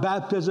 Not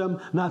baptism,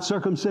 not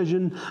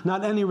circumcision,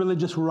 not any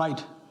religious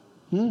rite.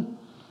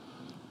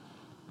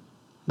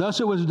 Thus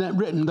it was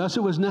written, thus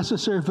it was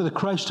necessary for the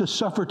Christ to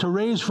suffer, to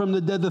raise from the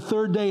dead the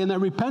third day, and that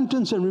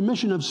repentance and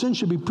remission of sin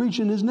should be preached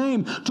in his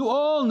name to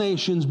all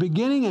nations,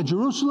 beginning at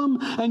Jerusalem.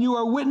 And you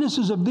are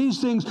witnesses of these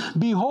things.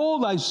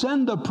 Behold, I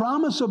send the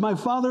promise of my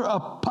Father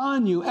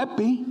upon you,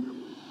 epi.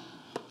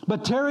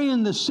 But tarry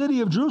in the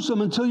city of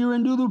Jerusalem until you're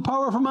endued with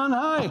power from on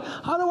high.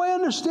 How do I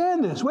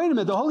understand this? Wait a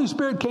minute. The Holy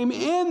Spirit came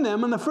in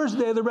them on the first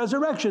day of the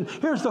resurrection.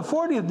 Here's the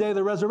 40th day of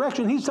the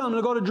resurrection. He's telling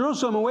them to go to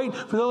Jerusalem and wait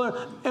for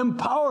the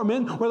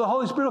empowerment where the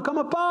Holy Spirit will come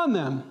upon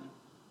them.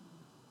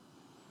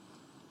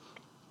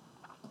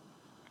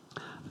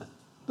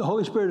 The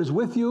Holy Spirit is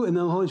with you, and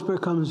then the Holy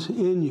Spirit comes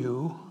in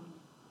you.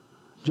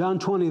 John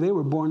 20, they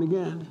were born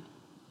again.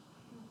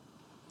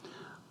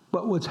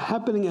 But what's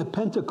happening at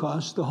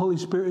Pentecost, the Holy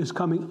Spirit is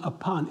coming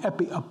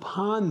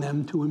upon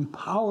them to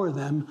empower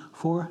them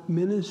for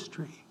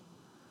ministry.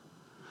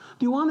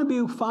 Do you want to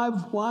be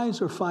 5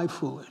 wise or 5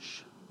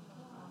 foolish?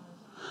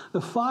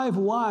 The 5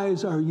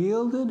 wise are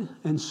yielded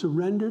and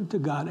surrendered to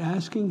God,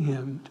 asking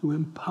him to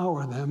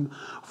empower them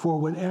for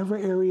whatever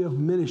area of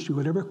ministry,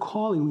 whatever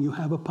calling you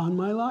have upon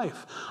my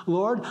life.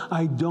 Lord,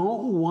 I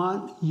don't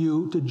want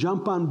you to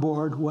jump on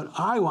board what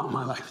I want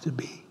my life to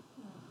be.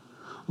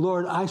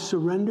 Lord, I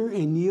surrender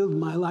and yield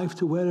my life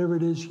to whatever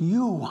it is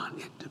you want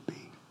it to be.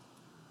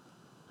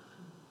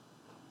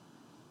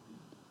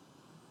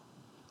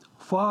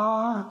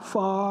 Far,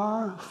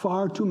 far,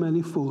 far too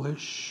many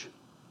foolish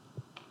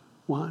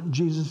want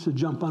Jesus to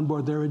jump on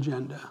board their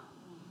agenda,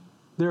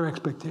 their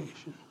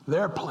expectation,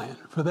 their plan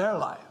for their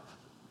life.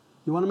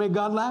 You want to make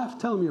God laugh?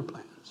 Tell him your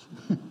plans.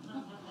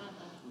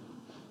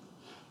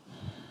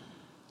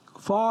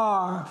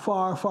 Far,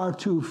 far, far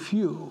too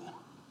few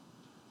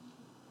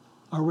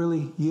are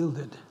really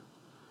yielded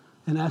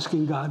and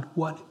asking God,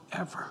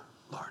 whatever,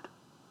 Lord.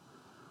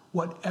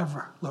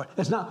 Whatever, Lord.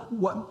 It's not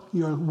what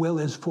your will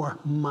is for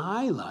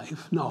my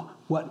life. No,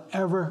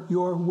 whatever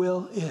your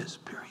will is,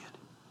 period.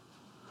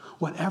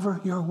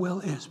 Whatever your will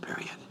is,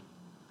 period.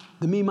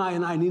 The me, my,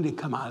 and I need to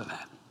come out of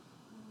that.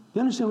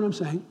 You understand what I'm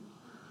saying?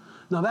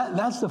 Now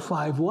that's the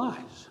 5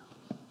 wise.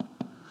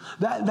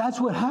 That's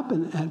what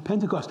happened at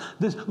Pentecost.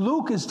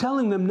 Luke is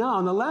telling them now,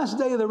 on the last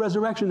day of the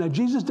resurrection, that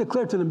Jesus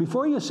declared to them,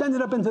 before he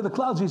ascended up into the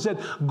clouds, he said,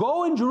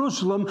 go in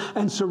Jerusalem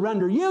and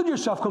surrender. Yield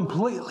yourself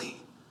completely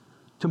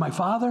to my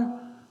Father,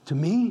 to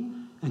me,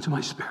 and to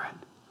my Spirit.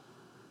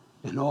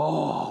 And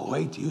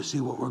wait till you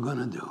see what we're going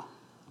to do.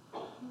 Yeah.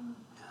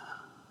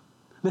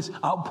 This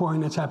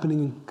outpouring that's happening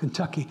in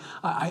Kentucky,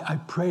 I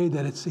pray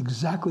that it's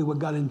exactly what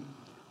God,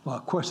 well,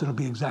 of course it'll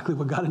be exactly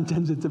what God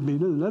intends it to be.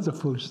 That's a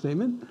foolish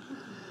statement.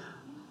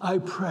 I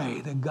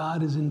pray that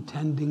God is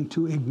intending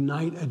to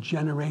ignite a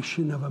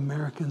generation of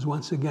Americans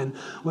once again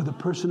with the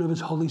person of his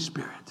Holy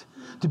Spirit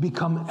to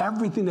become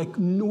everything they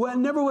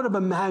never would have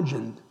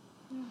imagined.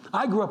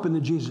 I grew up in the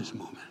Jesus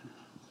movement.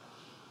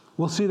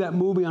 We'll see that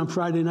movie on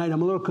Friday night.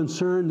 I'm a little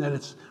concerned that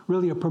it's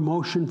really a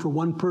promotion for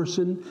one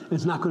person.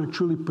 It's not going to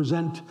truly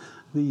present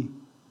the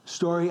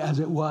story as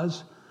it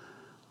was.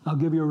 I'll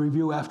give you a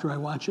review after I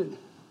watch it.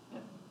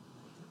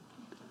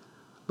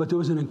 But there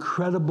was an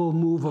incredible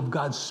move of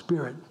God's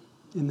Spirit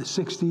in the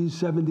 60s,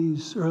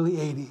 70s, early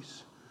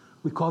 80s.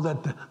 We call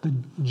that the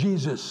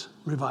Jesus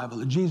revival,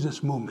 the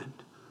Jesus movement,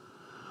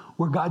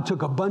 where God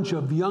took a bunch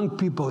of young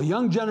people, a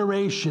young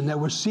generation that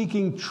were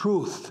seeking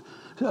truth,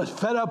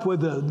 fed up with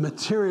the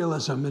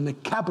materialism and the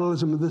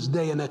capitalism of this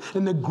day and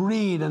the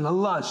greed and the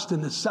lust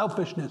and the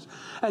selfishness.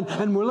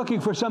 And we're looking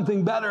for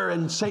something better,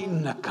 and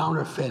Satan, a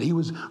counterfeit, he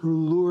was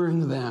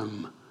luring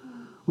them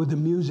with the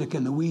music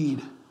and the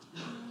weed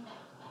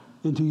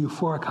into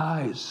euphoric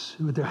highs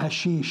with their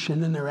hashish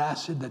and then their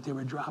acid that they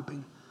were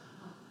dropping,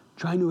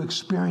 trying to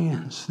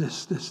experience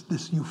this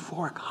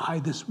euphoric high,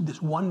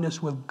 this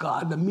oneness with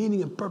God, the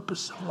meaning and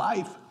purpose of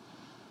life.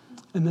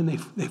 And then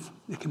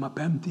they came up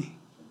empty.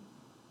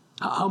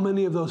 How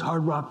many of those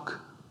hard rock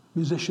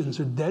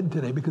musicians are dead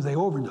today because they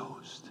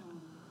overdosed?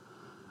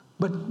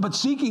 But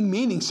seeking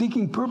meaning,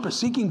 seeking purpose,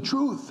 seeking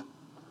truth.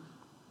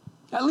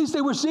 At least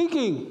they were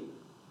seeking.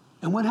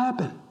 And what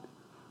happened?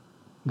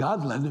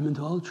 God led them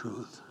into all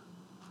truth.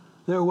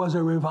 There was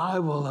a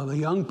revival of the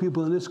young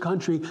people in this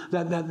country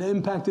that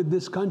impacted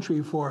this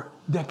country for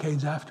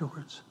decades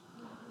afterwards.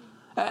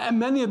 And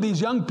many of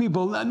these young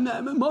people,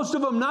 most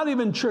of them not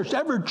even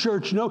ever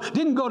church,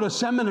 didn't go to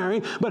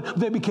seminary, but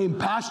they became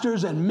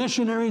pastors and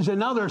missionaries, and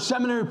now they're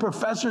seminary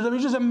professors. I mean,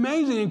 it's just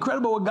amazing,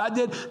 incredible what God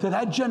did to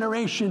that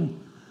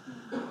generation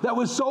that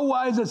was so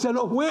wise that said,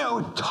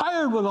 we're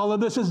tired with all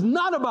of this. It's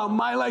not about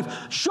my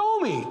life. Show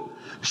me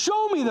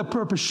the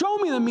purpose. Show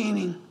me the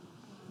meaning.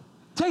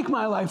 Take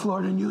my life,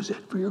 Lord, and use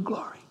it for your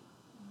glory.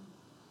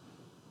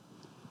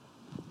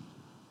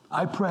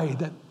 I pray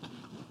that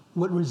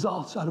what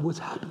results out of what's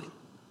happening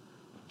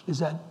is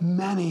that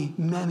many,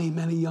 many,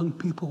 many young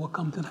people will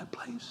come to that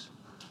place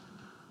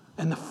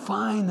and to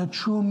find the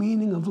true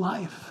meaning of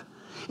life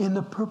in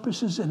the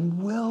purposes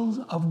and wills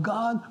of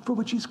God for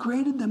which he's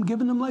created them,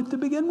 given them life to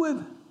begin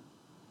with.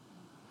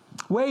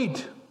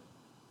 Wait.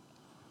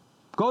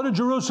 Go to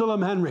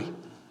Jerusalem, Henry.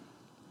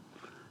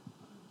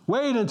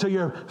 Wait until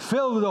you're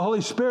filled with the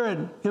Holy Spirit,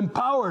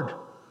 empowered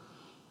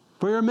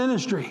for your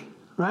ministry,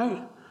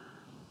 right?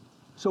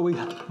 So we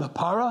have the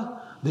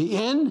para, the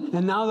in,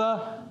 and now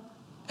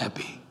the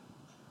epi.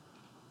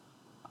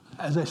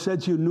 As I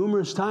said to you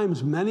numerous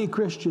times, many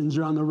Christians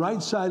are on the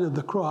right side of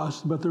the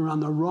cross, but they're on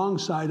the wrong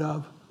side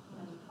of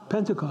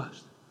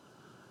Pentecost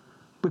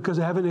because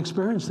they haven't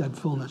experienced that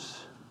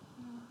fullness,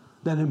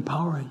 that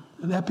empowering,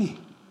 that epi.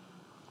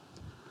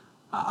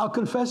 I'll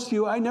confess to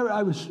you,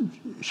 I was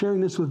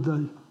sharing this with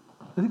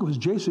I think it was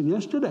Jason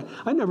yesterday.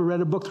 I never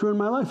read a book through in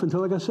my life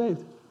until I got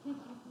saved.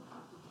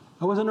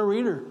 I wasn't a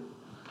reader.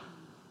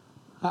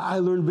 I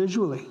learned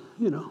visually,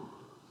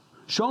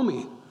 Show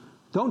me.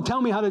 Don't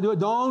tell me how to do it.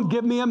 Don't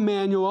give me a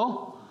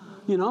manual,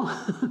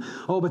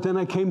 Oh, but then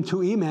I came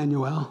to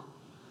Emmanuel.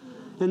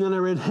 And then I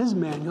read his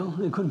manual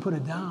and couldn't put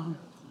it down.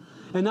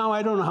 And now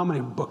I don't know how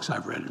many books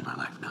I've read in my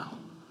life now.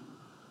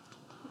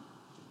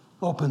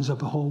 Opens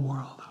up a whole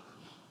world of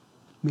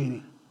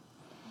meaning.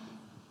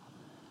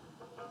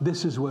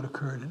 This is what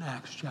occurred in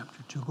Acts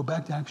chapter 2. Go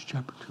back to Acts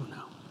chapter 2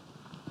 now.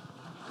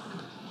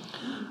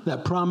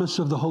 That promise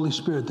of the Holy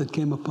Spirit that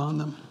came upon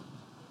them.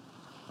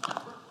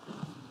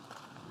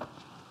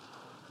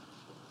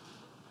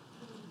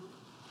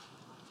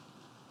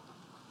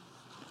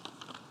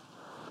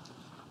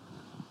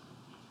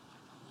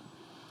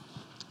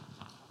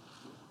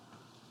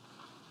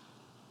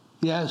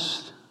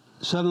 Yes,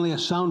 suddenly a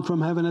sound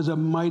from heaven as a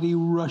mighty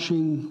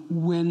rushing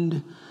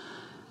wind,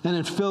 and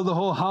it filled the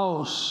whole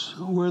house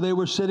where they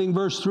were sitting.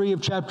 Verse 3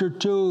 of chapter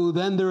 2,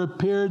 then there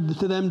appeared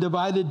to them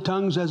divided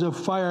tongues as of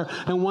fire,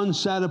 and one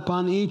sat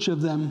upon each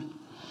of them.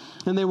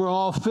 And they were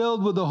all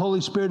filled with the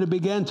Holy Spirit and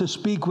began to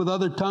speak with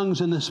other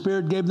tongues, and the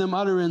Spirit gave them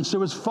utterance. There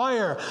was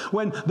fire.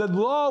 When the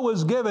law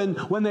was given,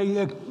 when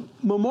they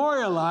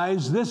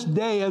memorialized this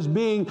day as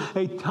being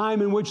a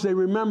time in which they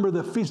remember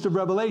the Feast of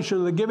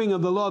Revelation, the giving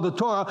of the law, the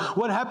Torah,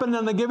 what happened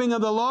on the giving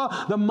of the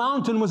law? The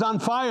mountain was on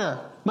fire.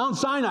 Mount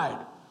Sinai,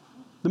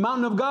 the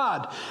mountain of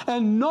God.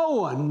 And no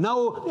one,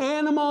 no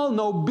animal,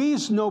 no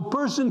beast, no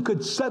person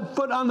could set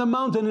foot on the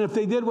mountain. And if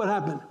they did, what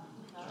happened?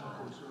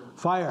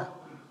 Fire.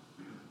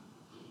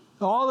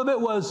 All of it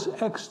was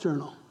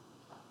external.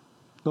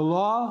 The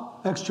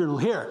law, external.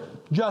 Here,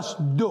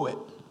 just do it.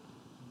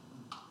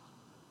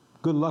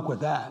 Good luck with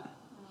that,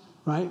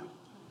 right?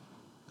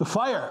 The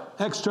fire,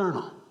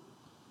 external.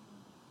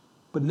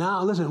 But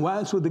now, listen,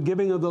 that's with the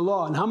giving of the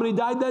law. And how many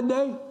died that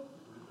day?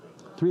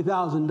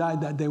 3,000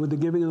 died that day with the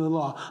giving of the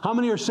law. How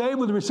many are saved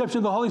with the reception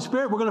of the Holy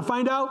Spirit? We're going to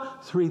find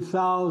out.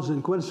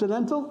 3,000.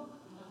 Coincidental?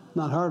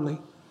 Not hardly.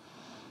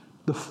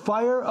 The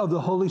fire of the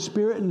Holy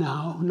Spirit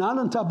now, not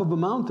on top of a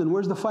mountain.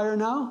 Where's the fire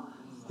now?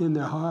 In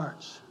their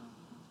hearts.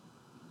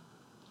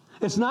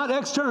 It's not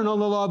external,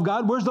 the law of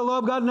God. Where's the law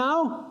of God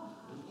now?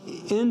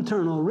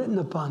 Internal, written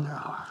upon their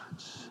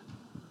hearts.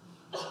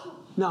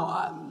 Now,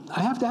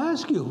 I have to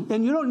ask you,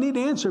 and you don't need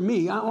to answer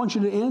me. I want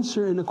you to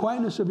answer in the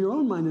quietness of your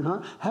own mind and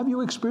heart. Have you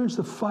experienced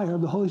the fire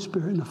of the Holy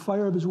Spirit and the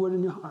fire of His Word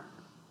in your heart?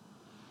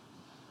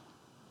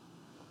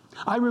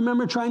 I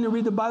remember trying to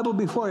read the Bible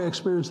before I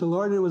experienced the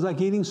Lord, and it was like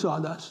eating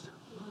sawdust.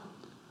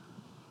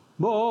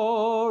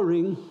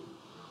 Boring.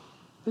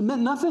 It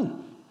meant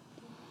nothing.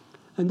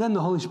 And then the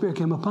Holy Spirit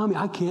came upon me.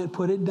 I can't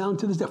put it down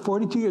to this day.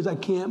 42 years, I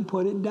can't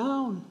put it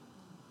down.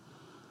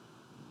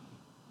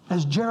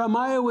 As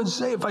Jeremiah would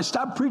say, if I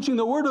stopped preaching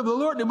the word of the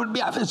Lord, it would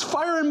be, it's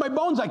fire in my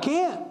bones, I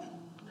can't.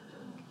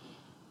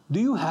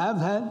 Do you have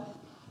that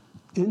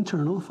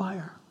internal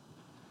fire?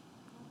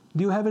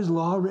 Do you have His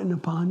law written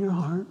upon your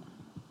heart?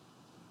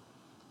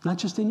 Not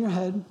just in your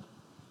head.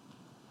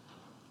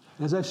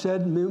 As I've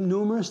said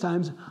numerous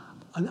times,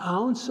 an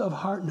ounce of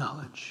heart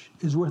knowledge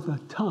is worth a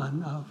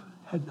ton of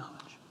head knowledge.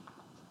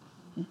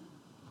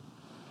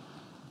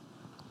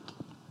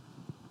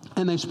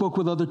 And they spoke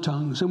with other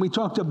tongues. And we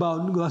talked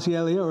about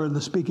glossolalia, or the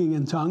speaking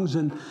in tongues.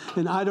 And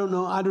I don't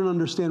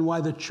understand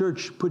why the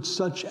church puts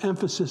such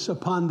emphasis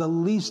upon the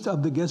least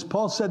of the gifts.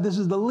 Paul said this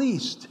is the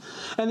least.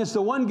 And it's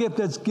the one gift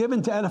that's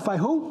given to edify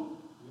who?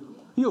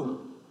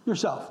 You.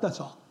 Yourself.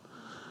 That's all.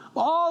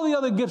 All the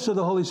other gifts of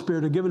the Holy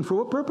Spirit are given for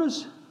what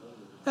purpose?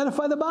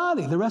 Edify the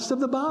body, the rest of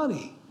the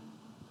body.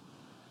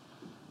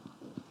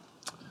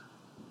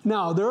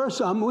 Now, there are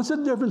some. What's the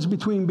difference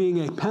between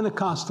being a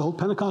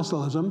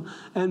Pentecostalism,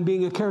 and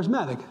being a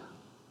charismatic?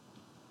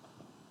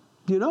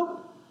 Do you know?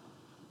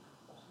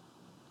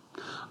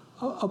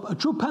 A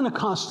true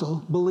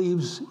Pentecostal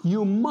believes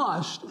you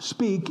must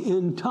speak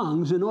in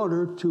tongues in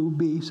order to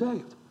be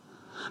saved.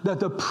 That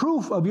the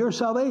proof of your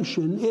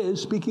salvation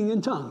is speaking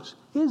in tongues.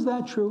 Is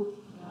that true?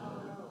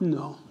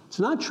 No, it's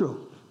not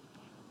true.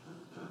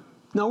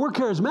 Now, we're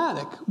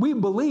charismatic. We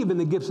believe in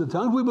the gifts of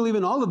tongues. We believe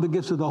in all of the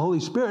gifts of the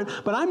Holy Spirit.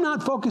 But I'm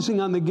not focusing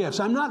on the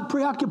gifts. I'm not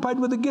preoccupied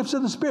with the gifts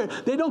of the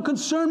Spirit. They don't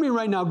concern me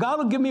right now. God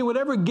will give me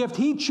whatever gift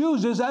He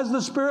chooses as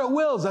the Spirit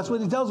wills. That's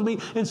what He tells me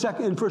in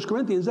 1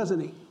 Corinthians, doesn't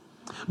He?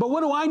 But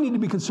what do I need to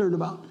be concerned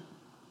about?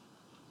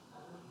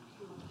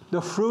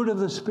 The fruit of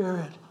the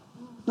Spirit.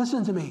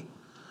 Listen to me.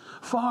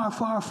 Far,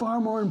 far, far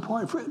more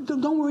important.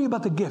 Don't worry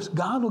about the gifts.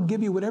 God will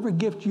give you whatever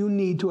gift you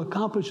need to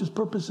accomplish His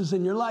purposes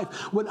in your life.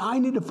 What I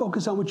need to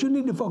focus on, what you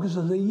need to focus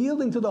on, is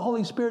yielding to the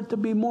Holy Spirit to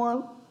be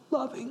more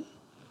loving.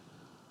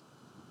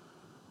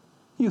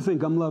 You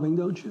think I'm loving,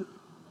 don't you?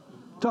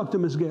 Talk to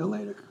Miss Gail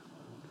later.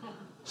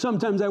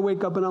 Sometimes I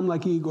wake up and I'm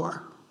like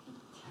Igor.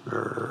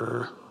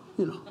 You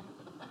know.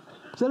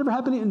 Does that ever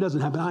happen to you? It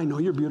doesn't happen. I know,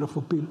 you're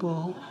beautiful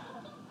people.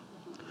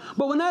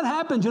 But when that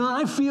happens,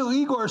 I feel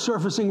Igor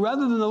surfacing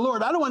rather than the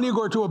Lord. I don't want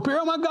Igor to appear.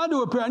 I want God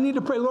to appear. I need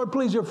to pray, Lord,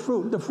 please, your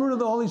fruit, the fruit of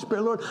the Holy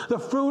Spirit. Lord, the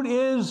fruit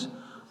is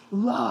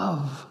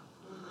love.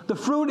 The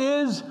fruit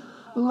is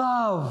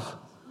love.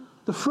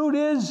 The fruit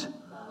is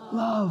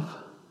love.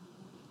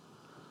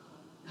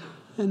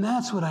 And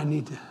that's what I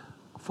need to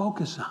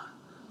focus on.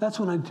 That's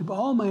when I need to put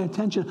all my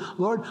attention.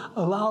 Lord,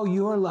 allow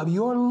your love,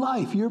 your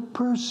life, your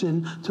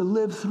person to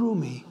live through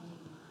me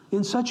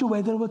in such a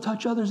way that it will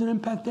touch others and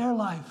impact their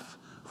life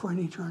for an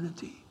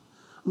eternity.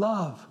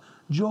 Love,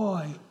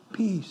 joy,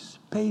 peace,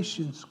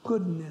 patience,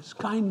 goodness,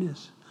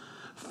 kindness,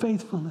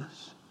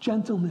 faithfulness,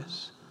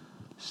 gentleness,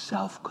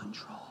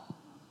 self-control.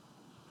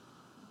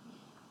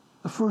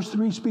 The first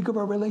three speak of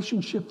our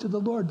relationship to the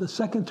Lord. The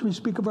second three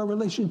speak of our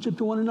relationship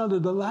to one another.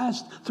 The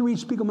last three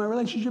speak of my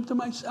relationship to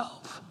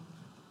myself.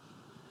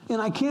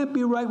 And I can't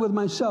be right with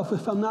myself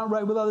if I'm not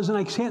right with others. And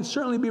I can't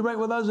certainly be right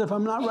with others if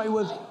I'm not right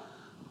with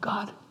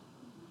God.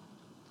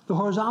 The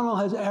horizontal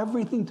has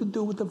everything to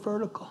do with the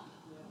vertical.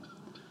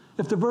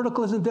 If the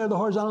vertical isn't there, the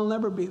horizontal will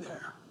never be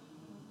there.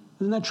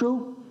 Isn't that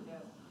true?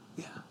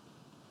 Yeah.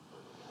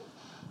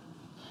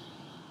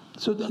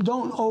 So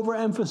don't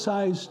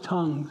overemphasize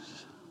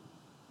tongues.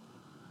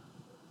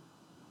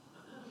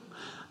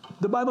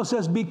 The Bible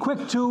says, be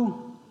quick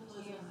to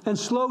and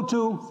slow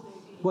to.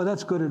 Well,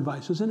 that's good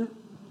advice, isn't it?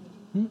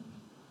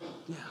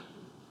 Yeah.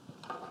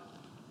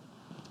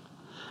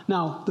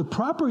 Now, the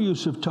proper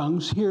use of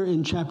tongues here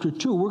in chapter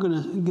 2, we're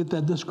going to get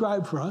that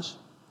described for us.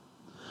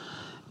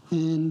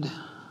 And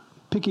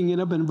picking it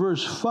up in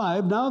verse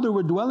 5, now there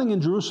were dwelling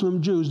in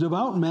Jerusalem Jews,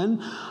 devout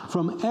men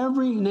from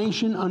every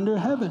nation under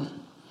heaven.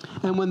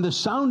 And when the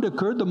sound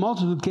occurred, the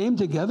multitude came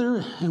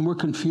together and were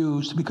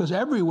confused, because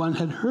everyone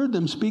had heard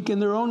them speak in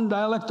their own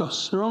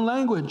dialectos, their own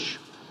language.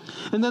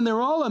 And then they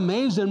were all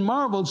amazed and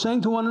marveled,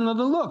 saying to one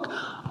another, look,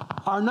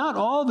 are not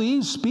all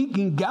these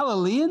speaking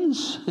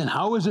Galileans? And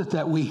how is it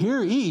that we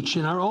hear each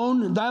in our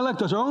own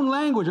dialectos, our own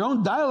language, our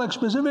own dialect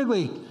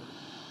specifically,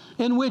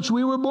 in which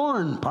we were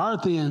born,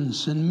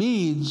 Parthians and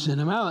Medes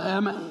and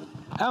Elamites.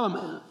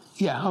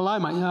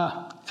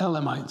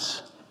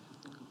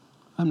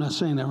 I'm not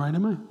saying that right,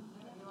 am I?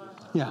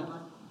 Yeah.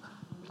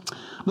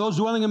 Those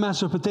dwelling in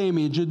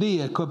Mesopotamia,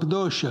 Judea,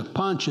 Cappadocia,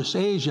 Pontus,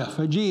 Asia,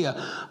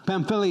 Phrygia,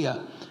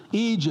 Pamphylia,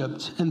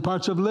 Egypt, and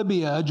parts of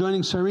Libya,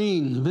 adjoining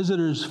Cyrene,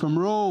 visitors from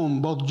Rome,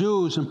 both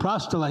Jews and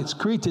proselytes,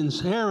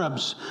 Cretans,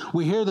 Arabs.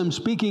 We hear them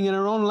speaking in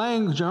our own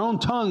language, our own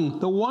tongue,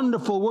 the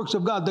wonderful works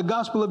of God, the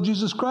gospel of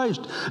Jesus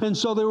Christ. And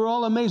so they were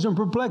all amazed and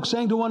perplexed,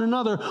 saying to one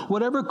another,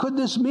 whatever could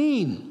this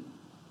mean?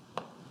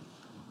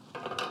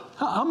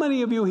 How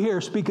many of you here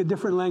speak a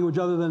different language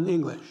other than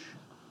English?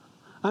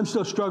 I'm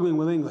still struggling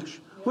with English.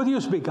 What do you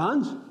speak,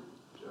 Hans?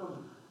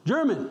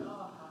 German.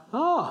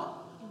 Oh,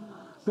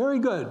 very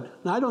good.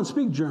 Now, I don't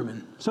speak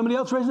German. Somebody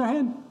else raise their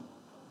hand?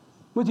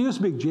 What do you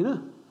speak,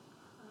 Gina?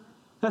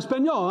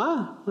 Espanol,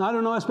 huh? I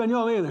don't know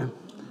Espanol either.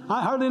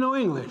 I hardly know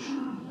English,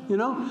 you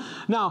know?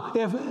 Now,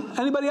 if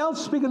anybody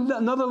else speak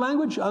another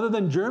language other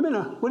than German,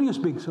 or what do you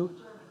speak? So,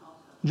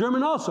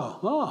 German also.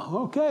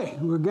 Oh, okay.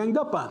 We're ganged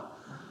up on.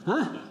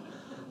 Huh?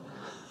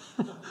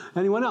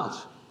 Anyone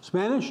else?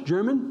 Spanish?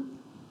 German?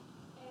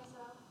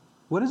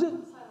 What is it?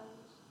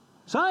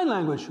 Sign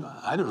language.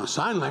 I don't know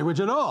sign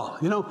language at all.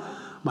 You know,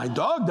 my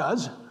dog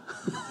does.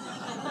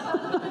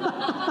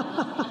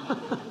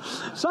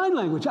 Sign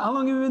language. How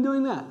long have you been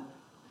doing that?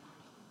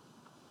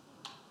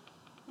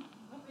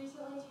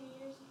 Recently, 2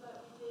 years,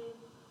 but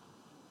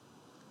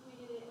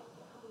we did it a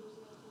couple years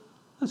ago too.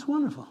 That's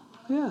wonderful.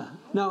 Yeah.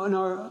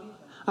 No,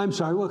 I'm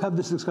sorry. We'll have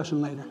this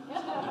discussion later.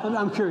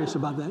 I'm curious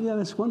about that. Yeah,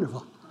 that's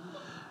wonderful.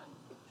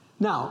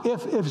 Now,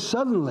 if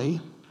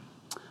suddenly,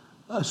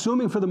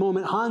 assuming for the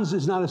moment Hans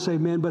is not a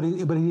saved man, but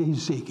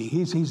he's seeking.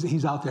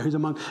 He's out there. He's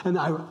among. And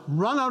I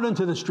run out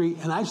into the street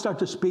and I start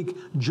to speak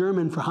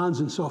German for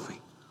Hans and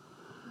Sophie.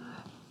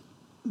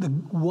 The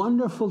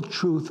wonderful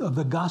truth of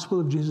the gospel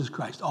of Jesus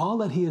Christ, all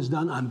that He has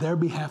done on their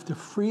behalf to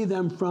free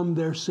them from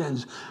their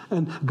sins.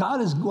 And God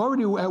is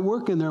already at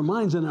work in their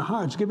minds and their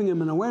hearts, giving them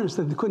an awareness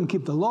that they couldn't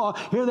keep the law.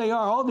 Here they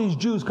are, all these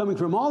Jews coming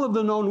from all of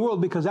the known world,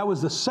 because that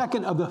was the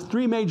second of the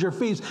three major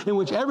feasts in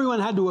which everyone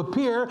had to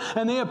appear,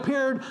 and they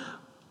appeared,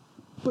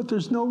 but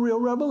there's no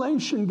real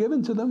revelation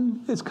given to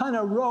them. It's kind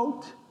of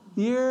rote.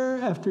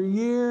 Year after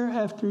year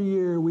after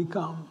year we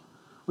come.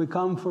 We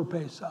come for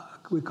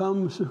Pesach. We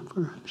come for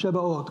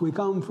Shavuot. We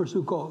come for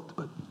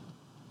Sukkot.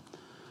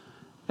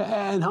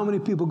 And how many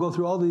people go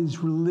through all these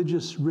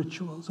religious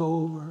rituals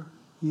over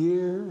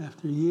year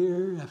after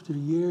year after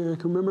year? I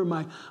can remember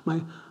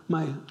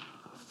my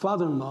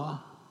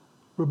father-in-law,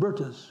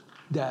 Roberta's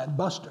dad,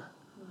 Buster.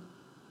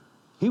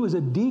 He was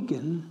a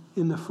deacon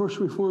in the First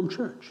Reformed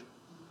Church.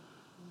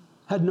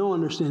 Had no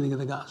understanding of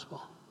the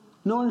gospel.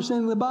 No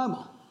understanding of the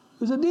Bible.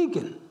 He was a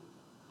deacon.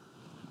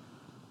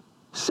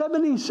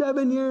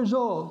 77 years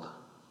old.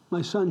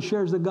 My son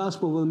shares the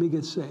gospel with him. He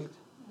gets saved.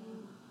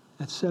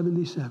 At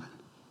 77.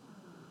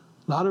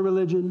 A lot of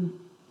religion.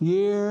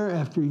 Year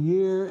after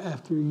year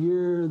after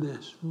year,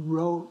 this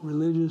rote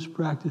religious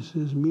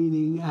practices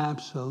meaning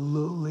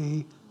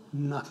absolutely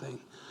nothing.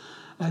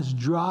 As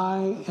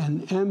dry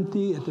and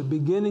empty at the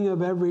beginning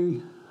of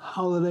every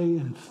holiday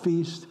and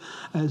feast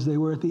as they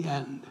were at the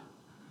end.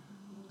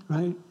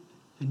 Right?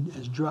 And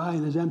as dry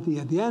and as empty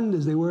at the end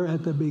as they were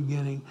at the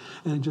beginning.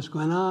 And it just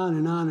went on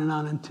and on and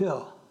on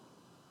until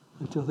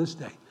this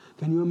day.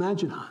 Can you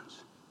imagine,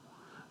 Hans?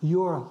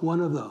 You're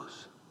one of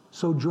those.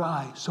 So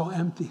dry, so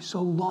empty,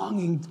 so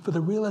longing for the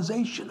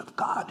realization of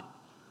God.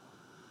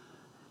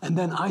 And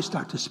then I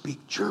start to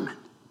speak German,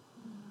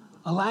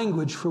 a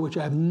language for which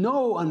I have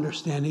no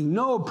understanding,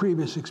 no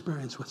previous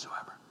experience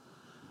whatsoever.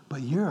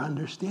 But you're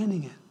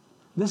understanding it.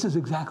 This is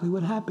exactly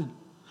what happened.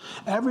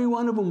 Every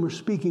one of them were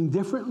speaking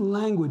different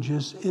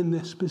languages in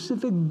the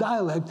specific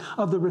dialect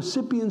of the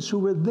recipients who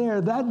were there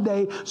that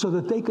day so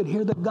that they could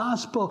hear the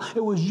gospel.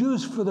 It was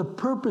used for the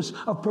purpose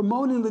of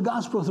promoting the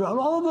gospel throughout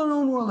all of the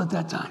known world at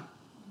that time.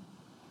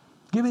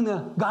 Giving the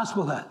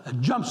gospel a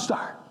jump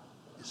start,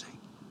 you see.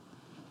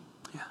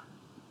 Yeah.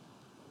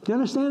 Do you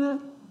understand that?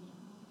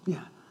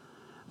 Yeah.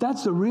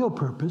 That's the real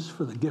purpose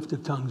for the gift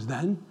of tongues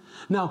then.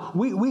 Now,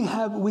 we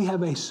have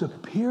a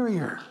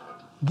superior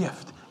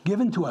gift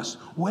given to us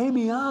way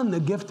beyond the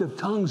gift of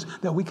tongues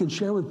that we can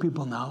share with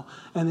people now,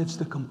 and it's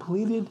the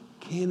completed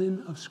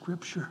canon of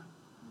Scripture.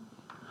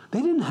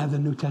 They didn't have the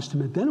New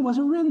Testament then. It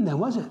wasn't written then,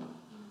 was it?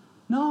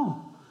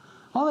 No.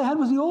 All they had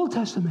was the Old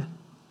Testament.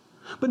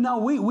 But now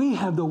we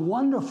have the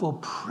wonderful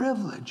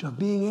privilege of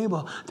being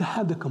able to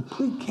have the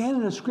complete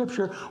canon of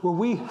Scripture where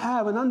we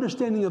have an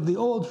understanding of the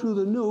old through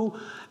the new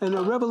and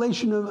a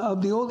revelation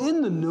of the old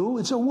in the new.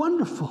 It's a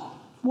wonderful,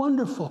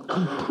 wonderful,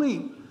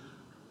 complete,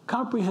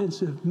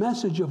 comprehensive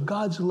message of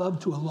God's love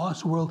to a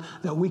lost world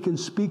that we can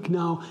speak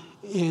now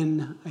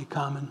in a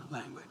common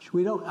language.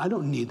 I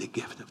don't need the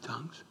gift of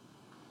tongues.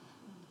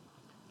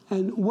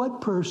 And what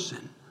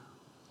person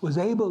was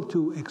able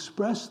to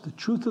express the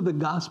truth of the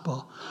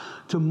gospel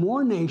to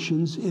more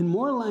nations in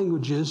more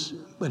languages,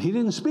 but he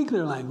didn't speak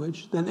their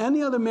language, than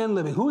any other man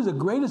living? Who was the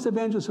greatest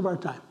evangelist of our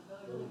time?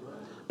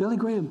 Billy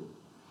Graham.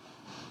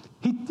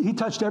 He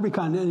touched every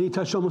continent, and he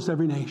touched almost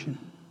every nation.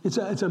 It's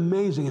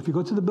amazing. If you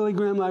go to the Billy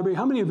Graham Library,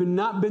 how many of you have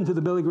not been to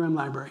the Billy Graham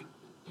Library?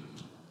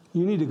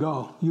 You need to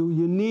go. You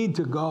need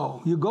to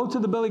go. You go to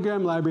the Billy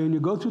Graham Library and you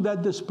go through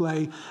that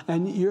display,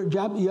 and you're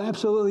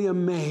absolutely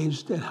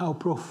amazed at how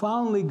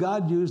profoundly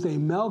God used a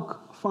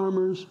milk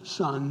farmer's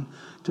son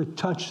to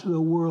touch the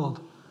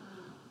world.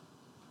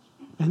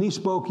 And he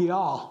spoke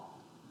y'all.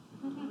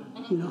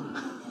 You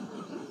know.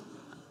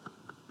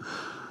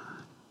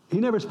 He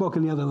never spoke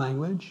any other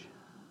language,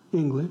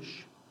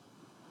 English.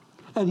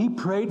 And he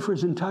prayed for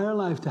his entire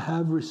life to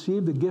have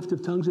received the gift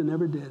of tongues and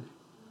never did.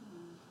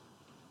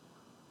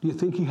 Do you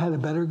think he had a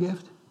better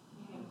gift?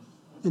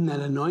 In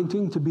that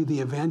anointing to be the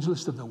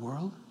evangelist of the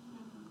world?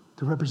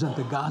 To represent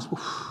the gospel?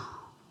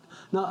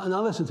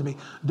 Now listen to me.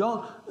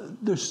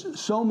 There's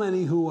so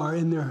many who are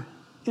in their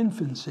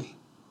infancy,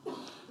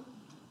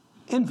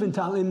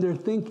 infantile in their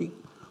thinking,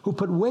 who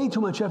put way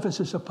too much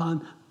emphasis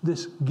upon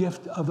this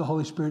gift of the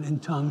Holy Spirit in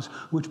tongues,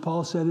 which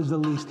Paul said is the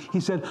least. He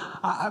said,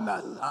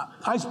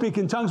 I speak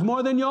in tongues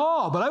more than you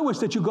all, but I wish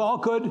that you all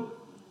could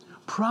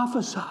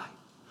prophesy.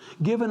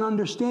 Give an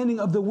understanding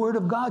of the Word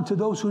of God to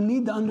those who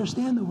need to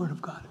understand the Word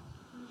of God.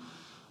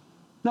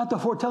 Not the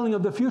foretelling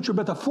of the future,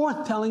 but the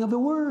forthtelling of the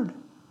Word.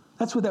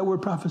 That's what that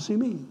word prophecy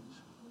means.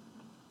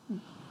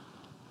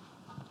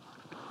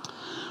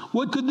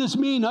 What could this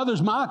mean?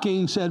 Others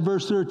mocking said,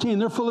 verse 13,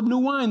 they're full of new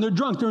wine, they're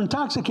drunk, they're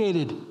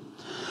intoxicated.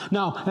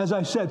 Now, as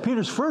I said,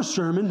 Peter's first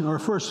sermon, or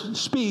first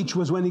speech,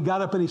 was when he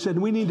got up and he said,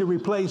 we need to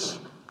replace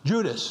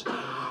Judas.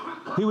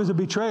 He was a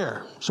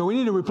betrayer, so we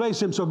need to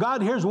replace him. So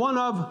God, here's one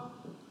of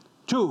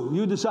two,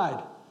 you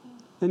decide.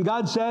 And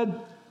God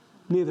said,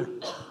 neither.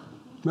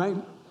 Right?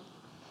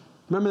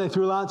 Remember they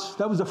threw lots?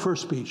 That was the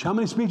first speech. How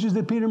many speeches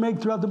did Peter make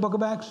throughout the book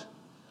of Acts?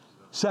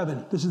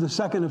 7. This is the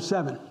second of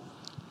 7.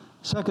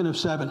 Second of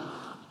 7.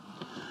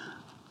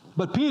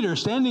 But Peter,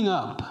 standing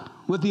up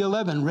with the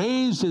 11,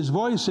 raised his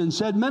voice and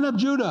said, men of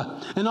Judah,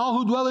 and all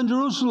who dwell in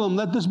Jerusalem,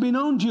 let this be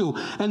known to you,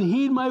 and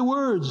heed my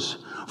words.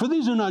 For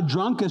these are not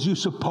drunk, as you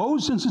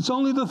suppose, since it's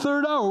only the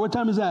 3rd hour. What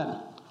time is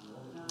that?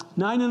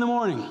 9 in the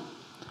morning.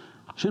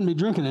 Shouldn't be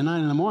drinking at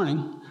 9 in the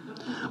morning.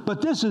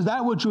 But this is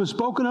that which was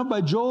spoken of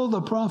by Joel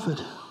the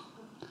prophet.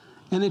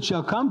 And it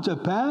shall come to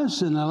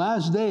pass in the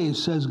last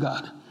days, says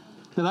God,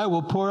 that I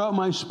will pour out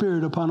my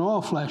Spirit upon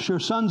all flesh. Your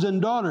sons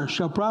and daughters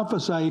shall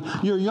prophesy.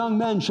 Your young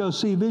men shall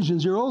see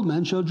visions. Your old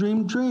men shall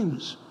dream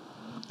dreams.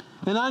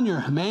 And on your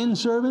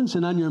manservants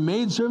and on your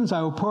maidservants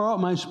I will pour out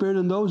my Spirit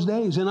in those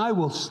days,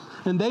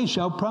 and they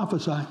shall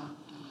prophesy.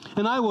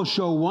 And I will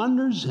show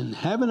wonders in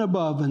heaven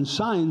above and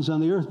signs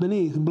on the earth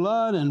beneath,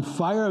 blood and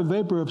fire, a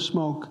vapor of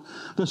smoke.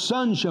 The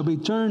sun shall be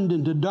turned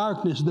into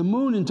darkness, the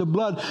moon into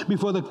blood,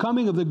 before the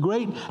coming of the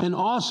great and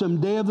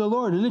awesome day of the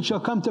Lord. And it shall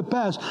come to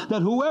pass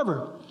that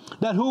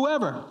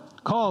whoever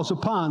calls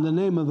upon the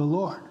name of the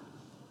Lord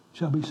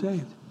shall be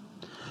saved.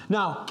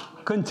 Now,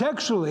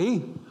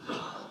 contextually,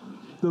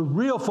 the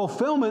real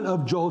fulfillment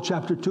of Joel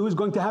chapter 2 is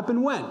going to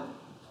happen when?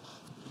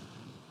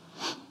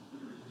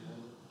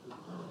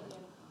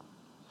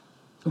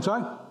 I'm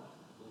sorry?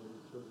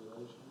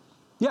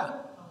 Yeah.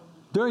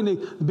 During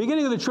the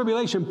beginning of the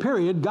tribulation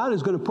period, God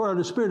is going to pour out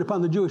His Spirit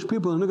upon the Jewish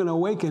people, and they're going to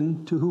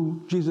awaken to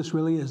who Jesus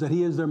really is, that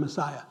He is their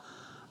Messiah,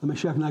 the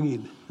Mashiach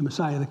Nagid, the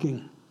Messiah, the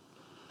King.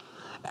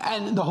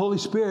 And the Holy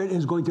Spirit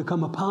is going to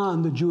come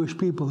upon the Jewish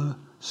people, the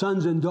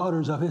sons and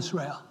daughters of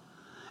Israel,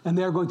 and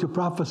they're going to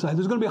prophesy.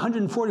 There's going to be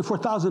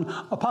 144,000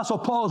 Apostle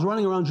Pauls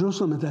running around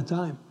Jerusalem at that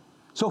time,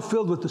 so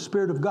filled with the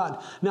Spirit of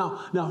God.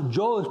 Now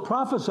Joel is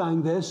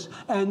prophesying this,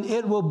 and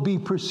it will be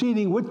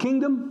preceding what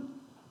kingdom?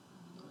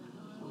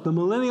 The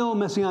millennial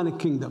messianic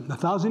kingdom, the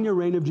 1,000-year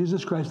reign of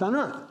Jesus Christ on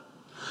earth.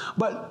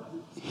 But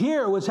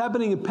here, what's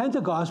happening in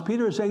Pentecost,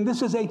 Peter is saying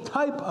this is a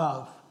type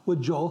of what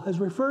Joel has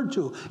referred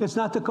to. It's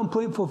not the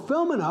complete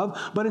fulfillment of,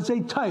 but it's a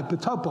type, a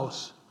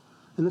topos.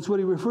 And that's what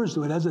he refers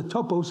to it as, a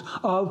topos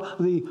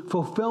of the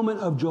fulfillment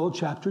of Joel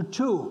chapter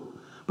 2.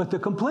 But the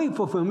complete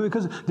fulfillment,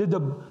 because did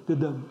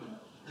the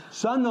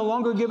sun no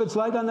longer give its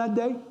light on that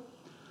day?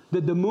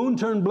 Did the moon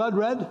turn blood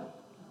red?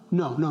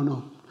 No.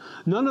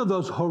 None of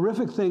those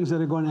horrific things that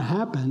are going to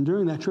happen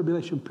during that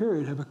tribulation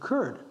period have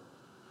occurred.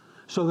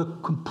 So the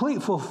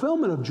complete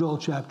fulfillment of Joel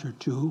chapter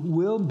 2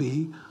 will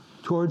be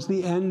towards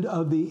the end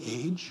of the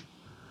age,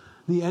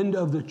 the end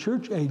of the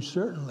church age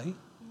certainly,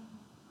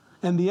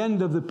 and the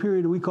end of the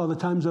period we call the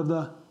times of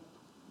the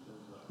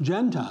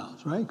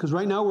Gentiles, right? Because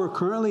right now we're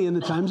currently in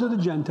the times of the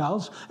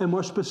Gentiles, and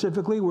more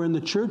specifically, we're in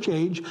the church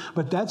age,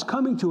 but that's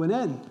coming to an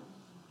end.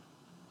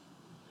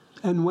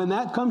 And when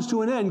that comes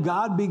to an end,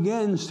 God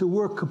begins to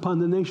work upon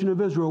the nation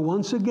of Israel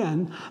once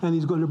again, and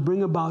He's going to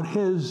bring about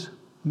His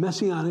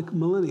messianic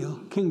millennial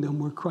kingdom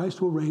where Christ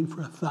will reign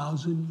for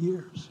 1,000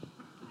 years.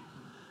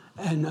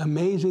 And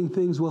amazing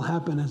things will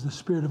happen as the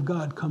Spirit of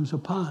God comes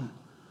upon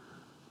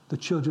the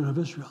children of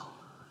Israel,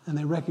 and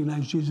they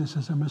recognize Jesus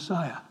as their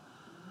Messiah.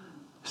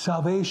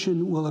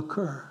 Salvation will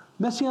occur.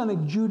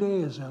 Messianic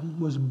Judaism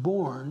was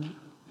birthed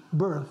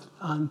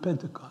on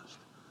Pentecost.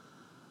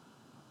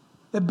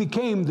 It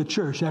became the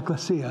church,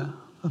 ecclesia,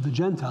 of the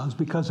Gentiles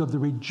because of the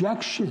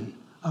rejection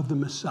of the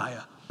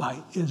Messiah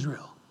by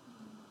Israel.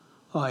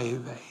 Oy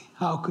vey,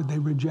 how could they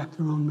reject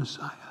their own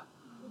Messiah?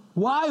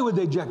 Why would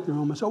they reject their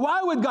own Messiah?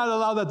 Why would God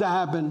allow that to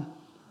happen?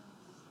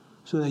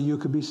 So that you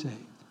could be saved.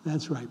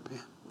 That's right, Pam.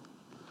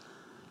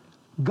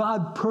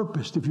 God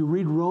purposed, if you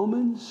read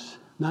Romans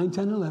 9,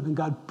 10, 11,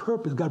 God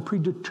purposed, God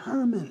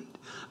predetermined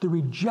the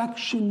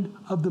rejection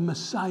of the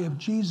Messiah of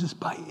Jesus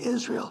by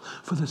Israel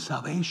for the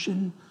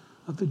salvation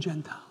of the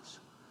Gentiles,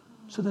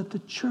 so that the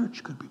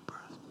church could be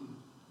birthed.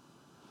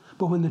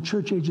 But when the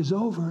church age is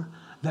over,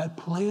 that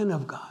plan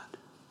of God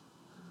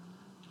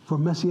for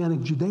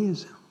Messianic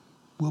Judaism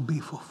will be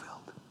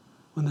fulfilled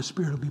when the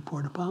Spirit will be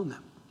poured upon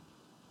them.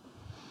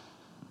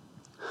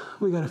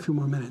 We got a few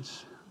more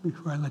minutes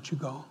before I let you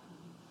go.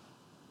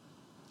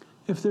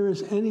 If there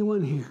is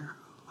anyone here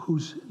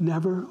who's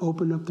never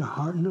opened up their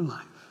heart and their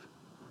life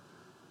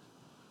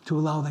to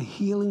allow the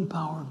healing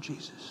power of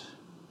Jesus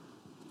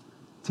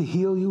to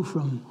heal you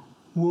from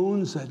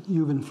wounds that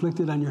you've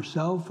inflicted on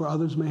yourself or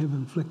others may have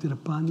inflicted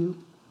upon you,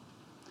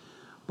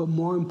 but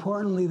more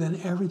importantly than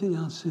everything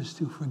else is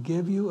to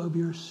forgive you of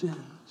your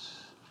sins.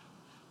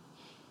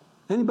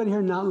 Anybody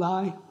here not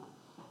lie?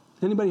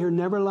 Anybody here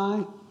never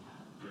lie?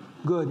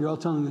 Good, you're all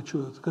telling the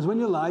truth. Because when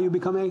you lie, you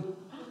become a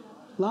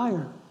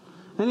liar.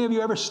 Any of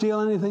you ever steal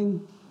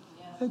anything?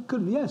 It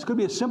could be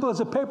as simple as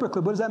a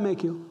paperclip. What does that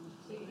make you?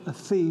 A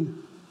thief.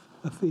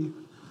 A thief.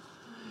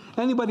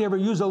 Anybody ever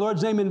use the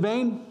Lord's name in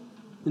vain?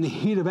 In the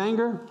heat of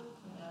anger?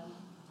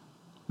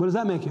 What does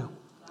that make you?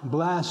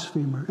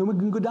 Blasphemer. And we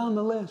can go down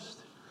the list.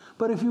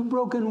 But if you've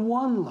broken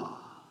one law,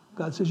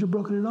 God says you've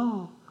broken it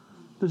all.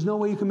 There's no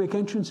way you can make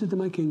entrance into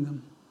my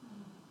kingdom.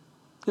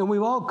 And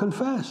we've all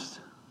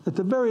confessed. At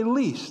the very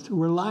least,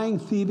 we're lying,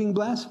 thieving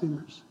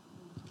blasphemers.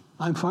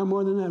 I'm far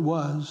more than that.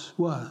 Was.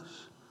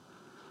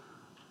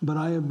 But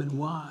I have been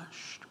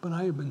washed. But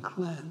I have been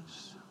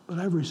cleansed. But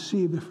I've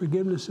received the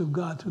forgiveness of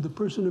God through the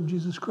person of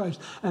Jesus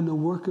Christ and the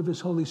work of His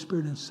Holy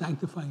Spirit in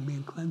sanctifying me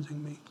and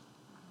cleansing me.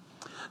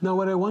 Now,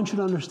 what I want you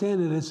to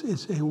understand is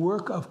it's a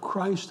work of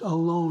Christ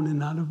alone and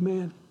not of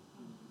man.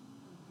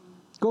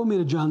 Go with me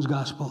to John's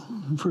Gospel,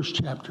 first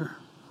chapter.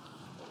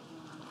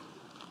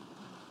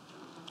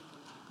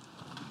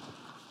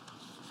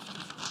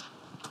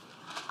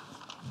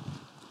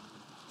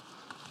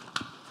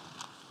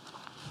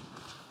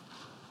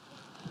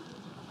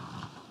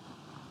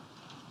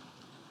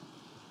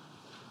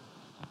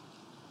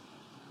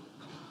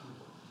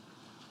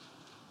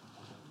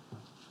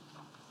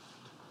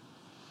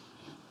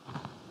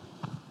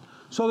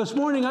 So this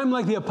morning, I'm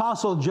like the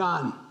Apostle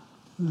John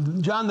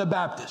the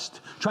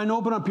Baptist, trying to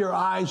open up your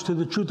eyes to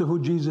the truth of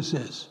who Jesus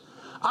is.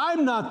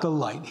 I'm not the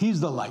light.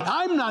 He's the light.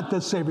 I'm not the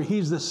Savior.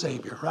 He's the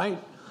Savior,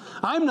 right?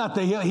 I'm not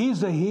the healer.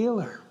 He's the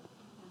healer.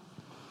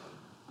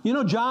 You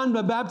know, John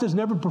the Baptist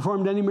never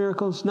performed any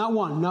miracles. Not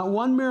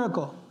one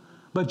miracle.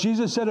 But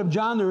Jesus said of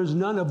John, there is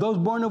none, of those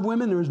born of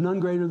women, there is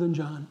none greater than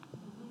John.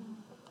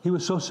 He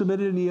was so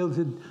submitted and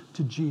yielded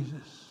to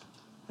Jesus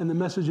and the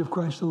message of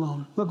Christ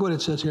alone. Look what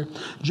it says here.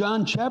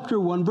 John chapter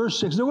 1, verse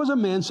 6. There was a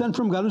man sent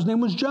from God whose name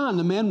was John.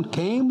 The man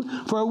came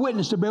for a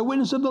witness, to bear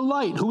witness of the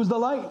light. Who was the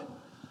light?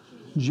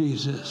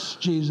 Jesus.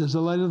 Jesus,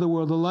 the light of the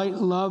world, the light,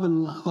 love,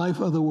 and life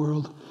of the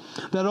world,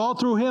 that all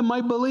through him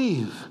might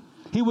believe.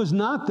 He was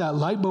not that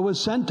light, but was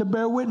sent to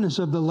bear witness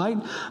of the light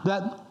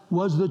that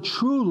was the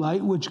true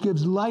light, which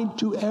gives light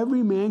to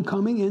every man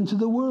coming into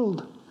the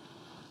world.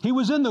 He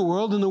was in the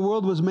world, and the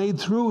world was made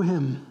through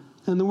him,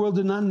 and the world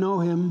did not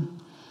know him.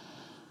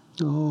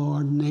 Oh,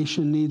 our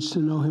nation needs to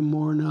know him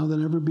more now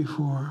than ever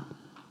before.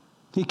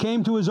 He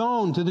came to his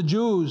own, to the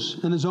Jews,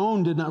 and his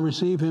own did not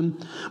receive him.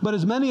 But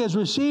as many as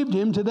received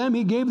him, to them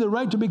he gave the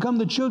right to become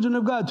the children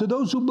of God, to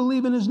those who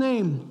believe in his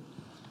name.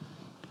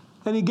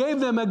 And he gave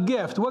them a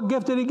gift. What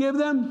gift did he give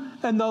them?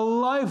 And the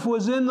life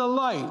was in the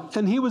light,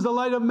 and he was the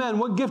light of men.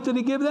 What gift did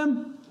he give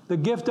them? The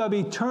gift of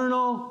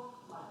eternal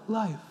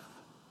life.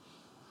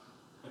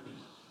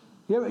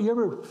 You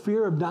ever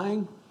fear of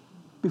dying?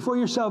 Before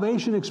your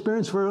salvation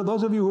experience, for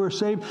those of you who are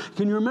saved,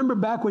 can you remember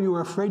back when you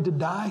were afraid to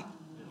die?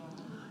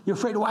 You're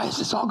afraid, why is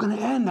this all going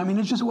to end? I mean,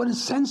 it's just, what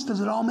sense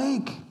does it all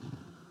make?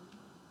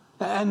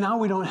 And now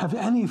we don't have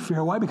any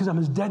fear. Why? Because I'm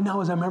as dead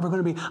now as I'm ever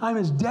going to be. I'm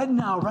as dead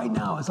now, right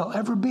now, as I'll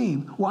ever be.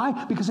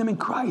 Why? Because I'm in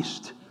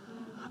Christ.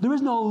 There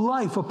is no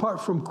life apart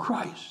from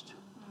Christ.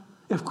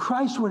 If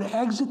Christ were to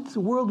exit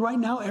the world right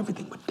now,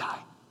 everything would die.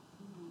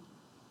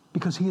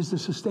 Because he is the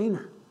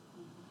sustainer.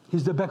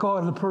 He's the Beko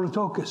of the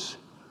Protokos.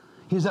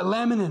 He's that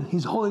laminin.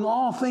 He's holding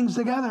all things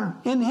together.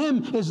 In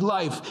him is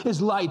life,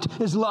 is light,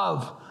 is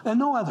love, and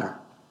no other.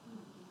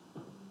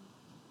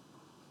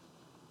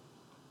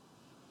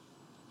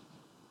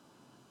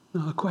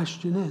 Now the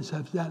question is,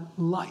 has that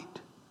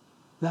light,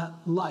 that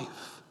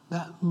life,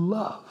 that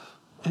love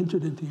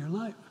entered into your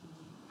life?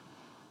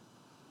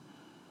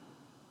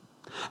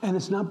 And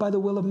it's not by the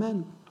will of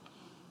men.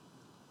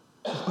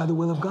 It's by the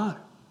will of God.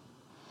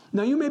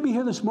 Now you may be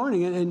here this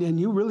morning and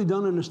you really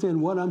don't understand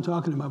what I'm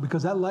talking about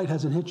because that light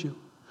hasn't hit you.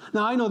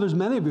 Now I know there's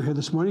many of you here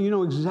this morning. You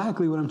know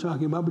exactly what I'm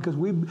talking about because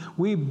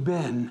we've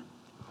been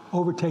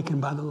overtaken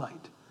by the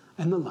light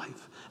and the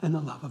life and the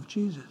love of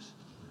Jesus.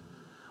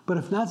 But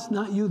if that's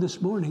not you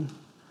this morning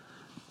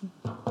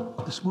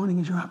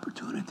is your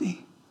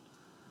opportunity.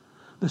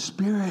 The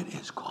Spirit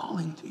is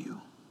calling to you.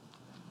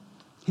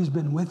 He's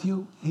been with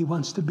you. He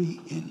wants to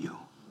be in you.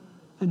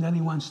 And then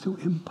he wants to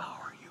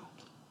empower you.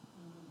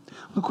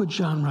 Look what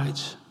John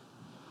writes.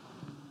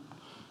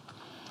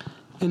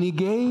 And he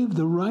gave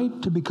the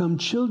right to become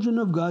children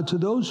of God to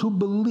those who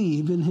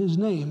believe in his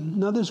name.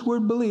 Now this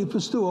word believe,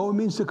 pistuo, it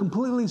means to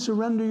completely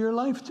surrender your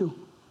life to.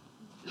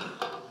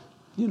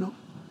 You know.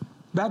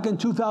 Back in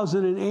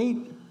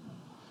 2008,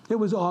 it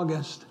was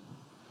August,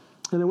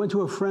 and I went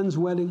to a friend's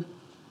wedding.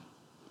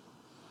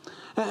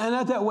 And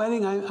at that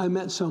wedding, I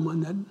met someone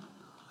that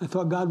I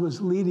thought God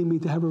was leading me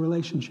to have a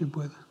relationship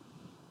with.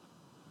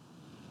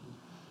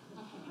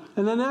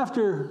 And then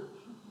after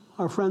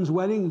our friend's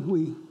wedding,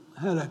 we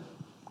had a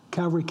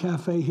Calvary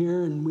Cafe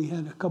here, and we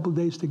had a couple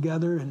days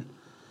together.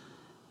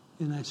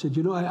 And I said,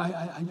 you know,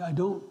 I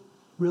don't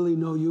really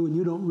know you, and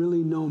you don't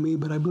really know me,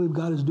 but I believe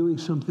God is doing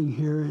something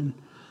here, and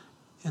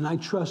I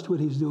trust what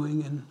he's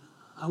doing, and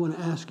I want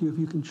to ask you if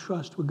you can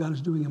trust what God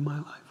is doing in my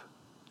life.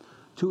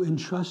 To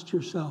entrust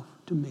yourself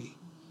to me.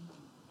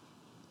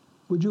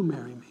 Would you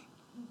marry me?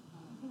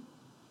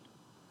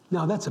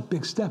 Now, that's a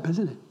big step,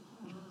 isn't it?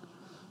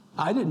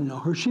 I didn't know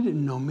her. She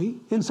didn't know me.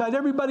 Inside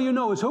everybody you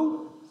know is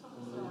who?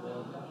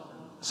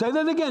 Say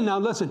that again now.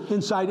 Listen.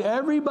 Inside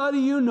everybody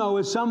you know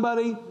is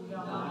somebody.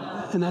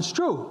 And that's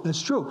true.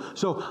 That's true.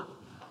 So,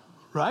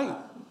 right?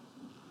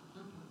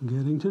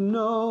 Getting to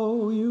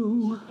know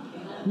you.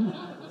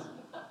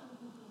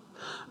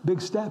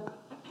 Big step.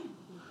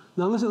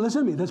 Now listen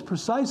to me. That's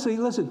precisely,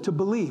 to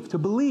believe. To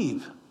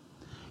believe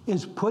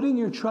is putting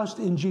your trust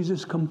in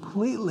Jesus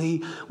completely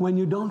when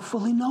you don't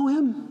fully know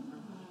him.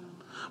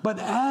 But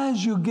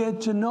as you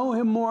get to know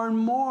him more and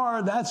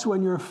more, that's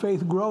when your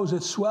faith grows.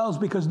 It swells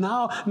because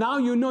now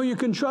you know you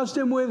can trust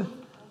him with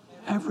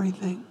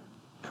everything.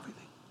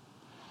 Everything.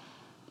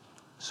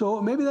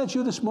 So maybe that's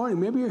you this morning.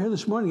 Maybe you're here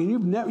this morning and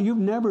you've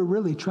never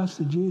really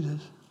trusted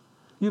Jesus.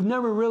 You've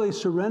never really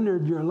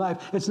surrendered your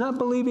life. It's not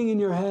believing in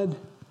your head.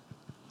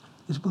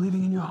 It's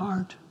believing in your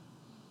heart.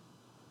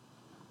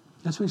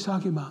 That's what he's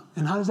talking about.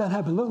 And how does that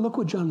happen? Look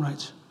what John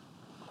writes.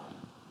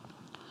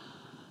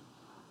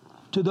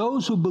 To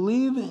those who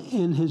believe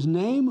in his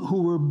name,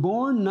 who were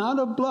born not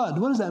of blood.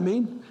 What does that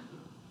mean?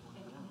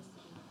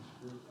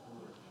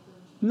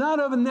 Not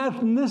of an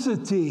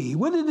ethnicity.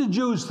 What did the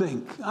Jews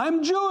think?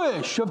 I'm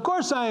Jewish. Of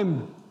course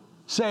I'm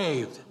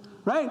saved.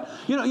 right?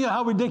 You know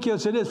how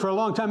ridiculous it is for a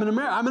long time in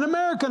America. I'm an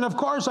American, of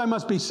course I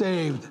must be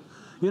saved,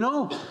 you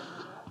know?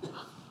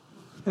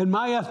 And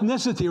my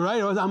ethnicity,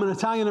 right? I'm an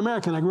Italian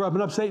American. I grew up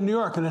in upstate New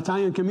York, an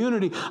Italian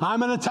community.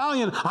 I'm an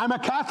Italian. I'm a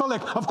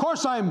Catholic. Of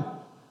course I'm.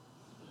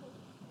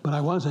 But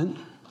I wasn't.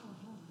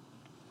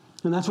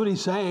 And that's what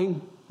he's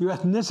saying. Your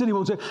ethnicity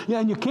won't say. Yeah,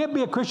 and you can't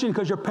be a Christian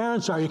because your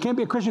parents are. You can't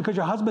be a Christian because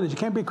your husband is. You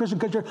can't be a Christian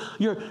because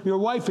your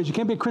wife is. You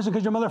can't be a Christian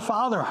because your mother,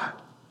 father are.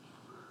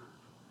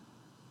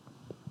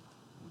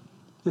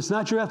 It's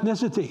not your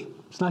ethnicity.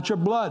 It's not your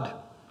blood.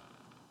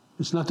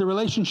 It's not the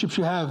relationships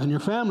you have in your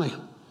family.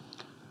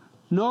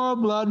 Nor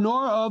of blood,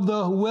 nor of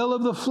the will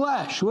of the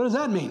flesh. What does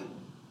that mean?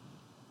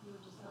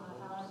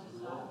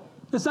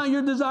 It's not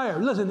your desire.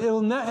 Listen,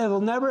 it'll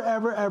never,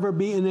 ever, ever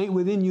be innate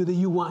within you that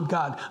you want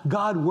God.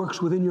 God works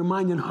within your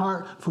mind and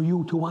heart for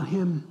you to want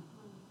Him.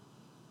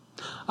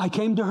 I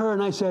came to her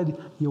and I said,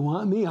 you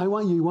want me? I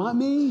want you. You want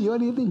me? What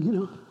do you think? You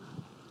know.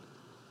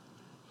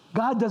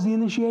 God does the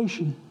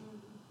initiation.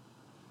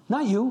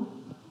 Not you.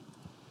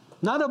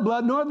 Not of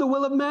blood, nor of the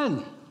will of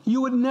men.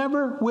 You would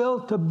never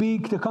will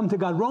to come to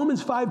God.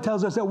 Romans 5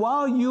 tells us that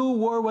while you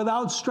were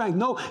without strength,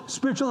 no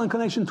spiritual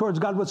inclination towards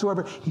God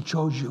whatsoever, He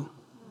chose you.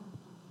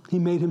 He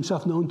made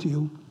Himself known to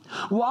you.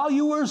 While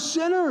you were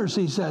sinners,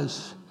 He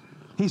says,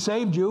 He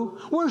saved you.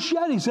 Worse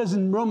yet, He says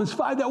in Romans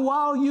 5 that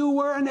while you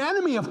were an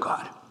enemy of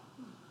God,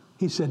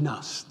 He said,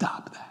 now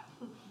stop that.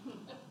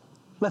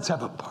 Let's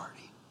have a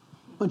party.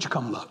 Why don't you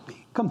come love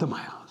me? Come to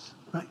my house,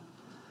 right?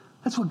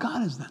 That's what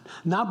God has done.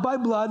 Not by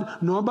blood,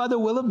 nor by the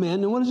will of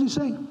man. And what does He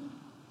say?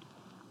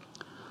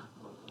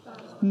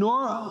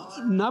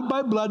 Not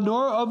by blood,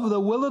 nor of the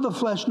will of the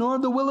flesh, nor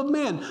of the will of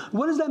man.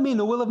 What does that mean,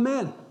 the will of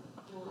man?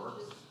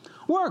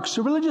 Works,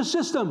 a religious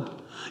system.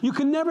 You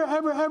can never,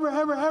 ever, ever,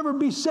 ever, ever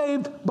be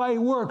saved by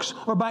works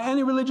or by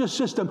any religious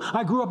system.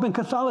 I grew up in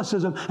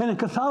Catholicism, and in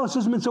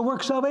Catholicism, it's a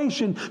work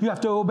salvation. You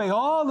have to obey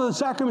all of the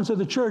sacraments of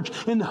the church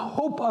in the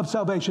hope of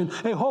salvation,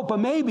 a hope, a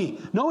maybe,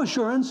 no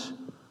assurance.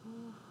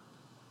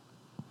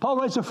 Paul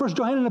writes the first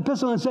Johannine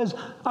epistle and says,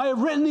 I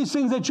have written these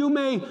things that you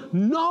may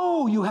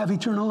know you have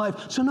eternal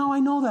life. So now I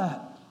know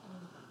that.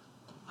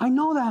 I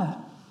know that.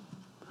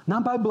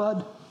 Not by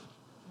blood,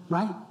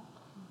 right?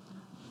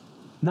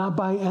 Not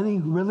by any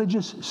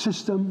religious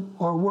system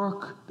or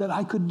work that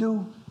I could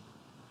do.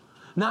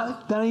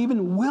 Not that I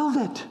even willed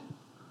it.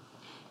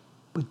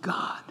 But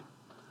God.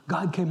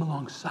 God came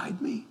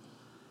alongside me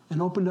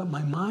and opened up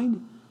my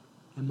mind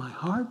and my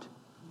heart,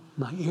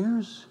 my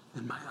ears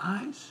and my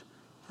eyes.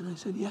 And I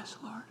said, yes,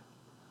 Lord.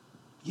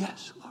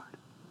 Yes, Lord.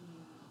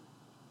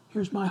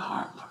 Here's my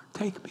heart, Lord.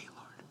 Take me,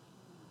 Lord.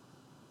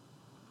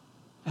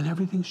 And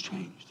everything's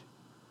changed.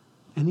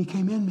 And He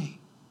came in me.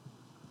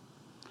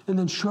 And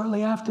then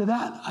shortly after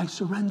that, I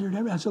surrendered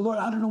everything. I said, Lord,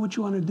 I don't know what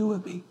you want to do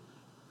with me.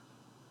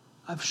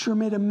 I've sure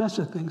made a mess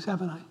of things,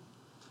 haven't I?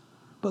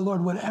 But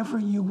Lord, whatever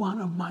you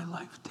want of my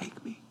life,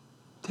 take me.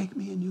 Take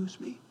me and use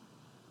me.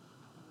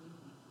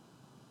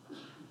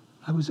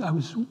 I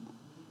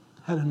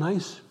had a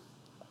nice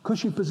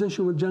cushy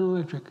position with General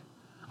Electric.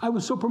 I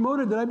was so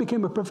promoted that I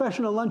became a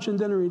professional lunch and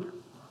dinner eater.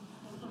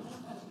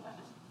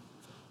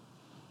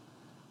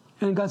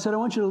 And God said, I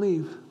want you to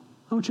leave.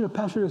 I want you to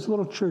pastor this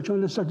little church. I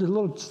want you to start this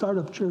little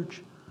startup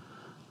church.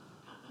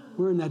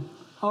 We're in that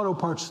auto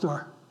parts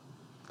store.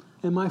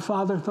 And my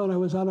father thought I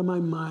was out of my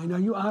mind. Are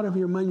you out of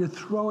your mind? You're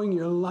throwing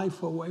your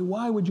life away.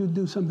 Why would you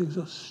do something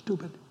so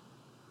stupid?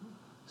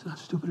 It's not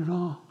stupid at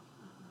all.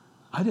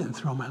 I didn't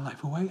throw my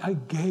life away. I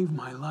gave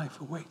my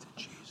life away to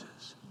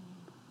Jesus.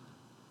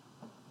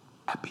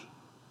 Epi,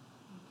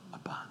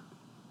 upon.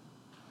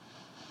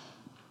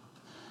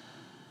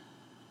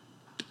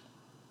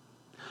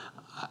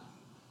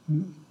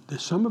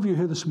 There's some of you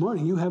here this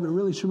morning, you haven't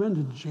really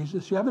surrendered to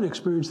Jesus. You haven't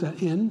experienced that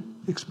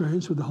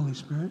experience with the Holy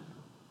Spirit.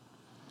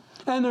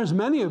 And there's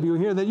many of you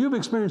here that you've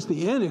experienced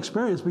the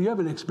experience, but you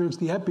haven't experienced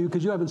the epi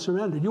because you haven't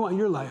surrendered. You want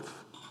your life.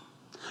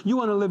 You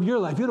want to live your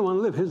life. You don't want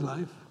to live His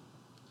life.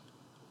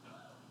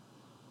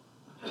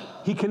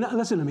 He cannot,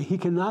 listen to me, He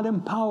cannot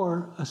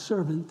empower a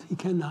servant He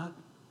cannot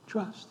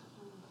trust.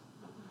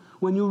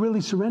 When you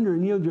really surrender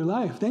and yield your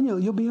life, then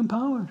you'll be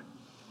empowered.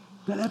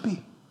 That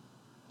epi,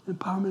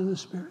 empowerment of the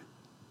Spirit.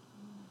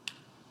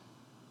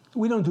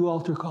 We don't do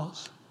altar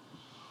calls.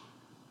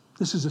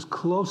 This is as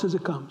close as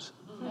it comes.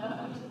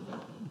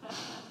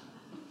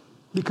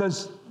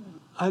 Because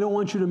I don't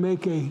want you to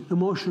make an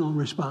emotional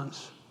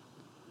response.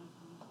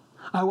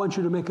 I want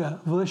you to make a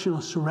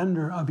volitional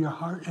surrender of your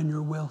heart and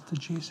your will to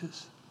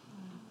Jesus.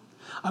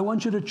 I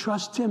want you to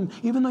trust Him,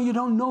 even though you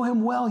don't know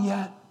Him well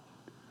yet.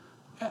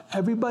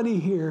 Everybody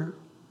here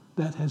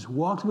that has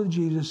walked with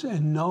Jesus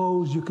and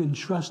knows you can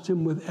trust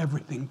Him with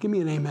everything. Give me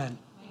an amen.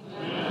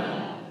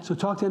 Amen. So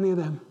talk to any of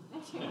them.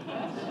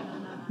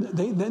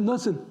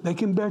 Listen, they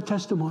can bear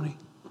testimony.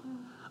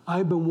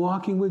 I've been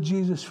walking with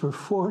Jesus for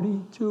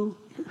 42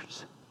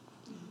 years.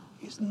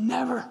 He's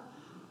never,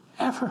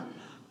 ever,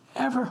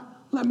 ever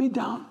let me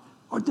down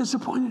or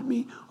disappointed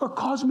me or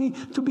caused me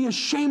to be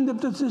ashamed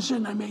of the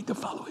decision I made to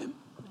follow Him.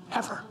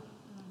 Ever.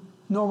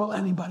 Nor will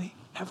anybody,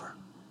 ever.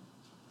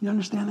 You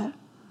understand that?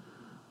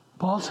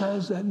 Paul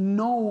says that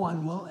no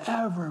one will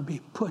ever be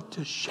put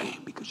to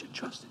shame because you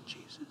trust in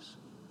Jesus.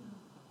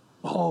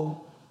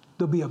 Oh,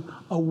 there'll be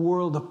a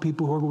world of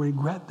people who will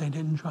regret they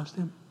didn't trust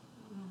him.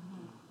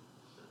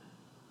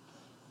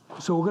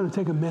 So we're going to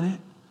take a minute.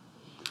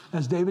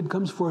 As David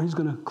comes forward, he's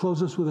going to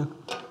close us with a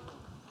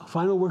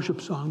final worship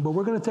song. But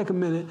we're going to take a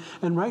minute.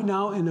 And right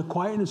now, in the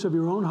quietness of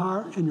your own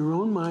heart and your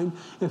own mind,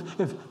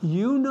 if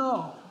you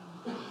know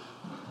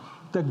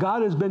that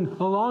God has been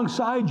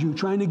alongside you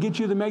trying to get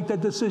you to make that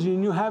decision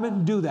and you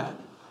haven't, do that.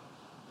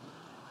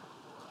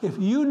 If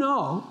you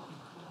know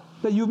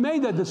that you've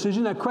made that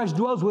decision, that Christ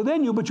dwells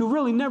within you, but you've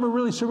really never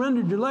really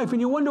surrendered your life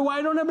and you wonder why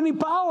I don't have any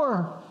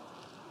power,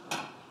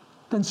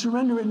 then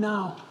surrender it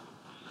now.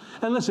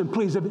 And listen,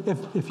 please,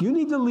 if you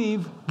need to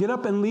leave, get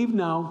up and leave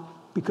now,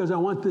 because I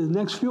want the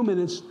next few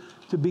minutes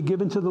to be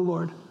given to the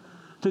Lord,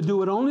 to do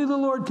what only the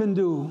Lord can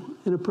do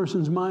in a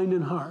person's mind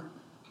and heart,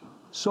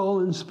 soul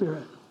and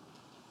spirit,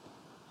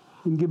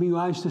 and giving you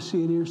eyes to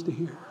see and ears to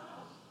hear.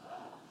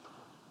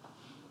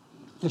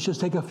 Let's just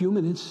take a few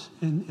minutes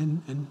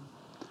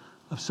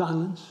of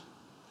silence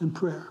and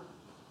prayer.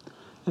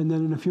 And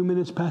then in a few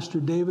minutes, Pastor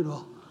David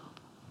will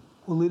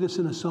lead us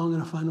in a song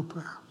and a final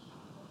prayer.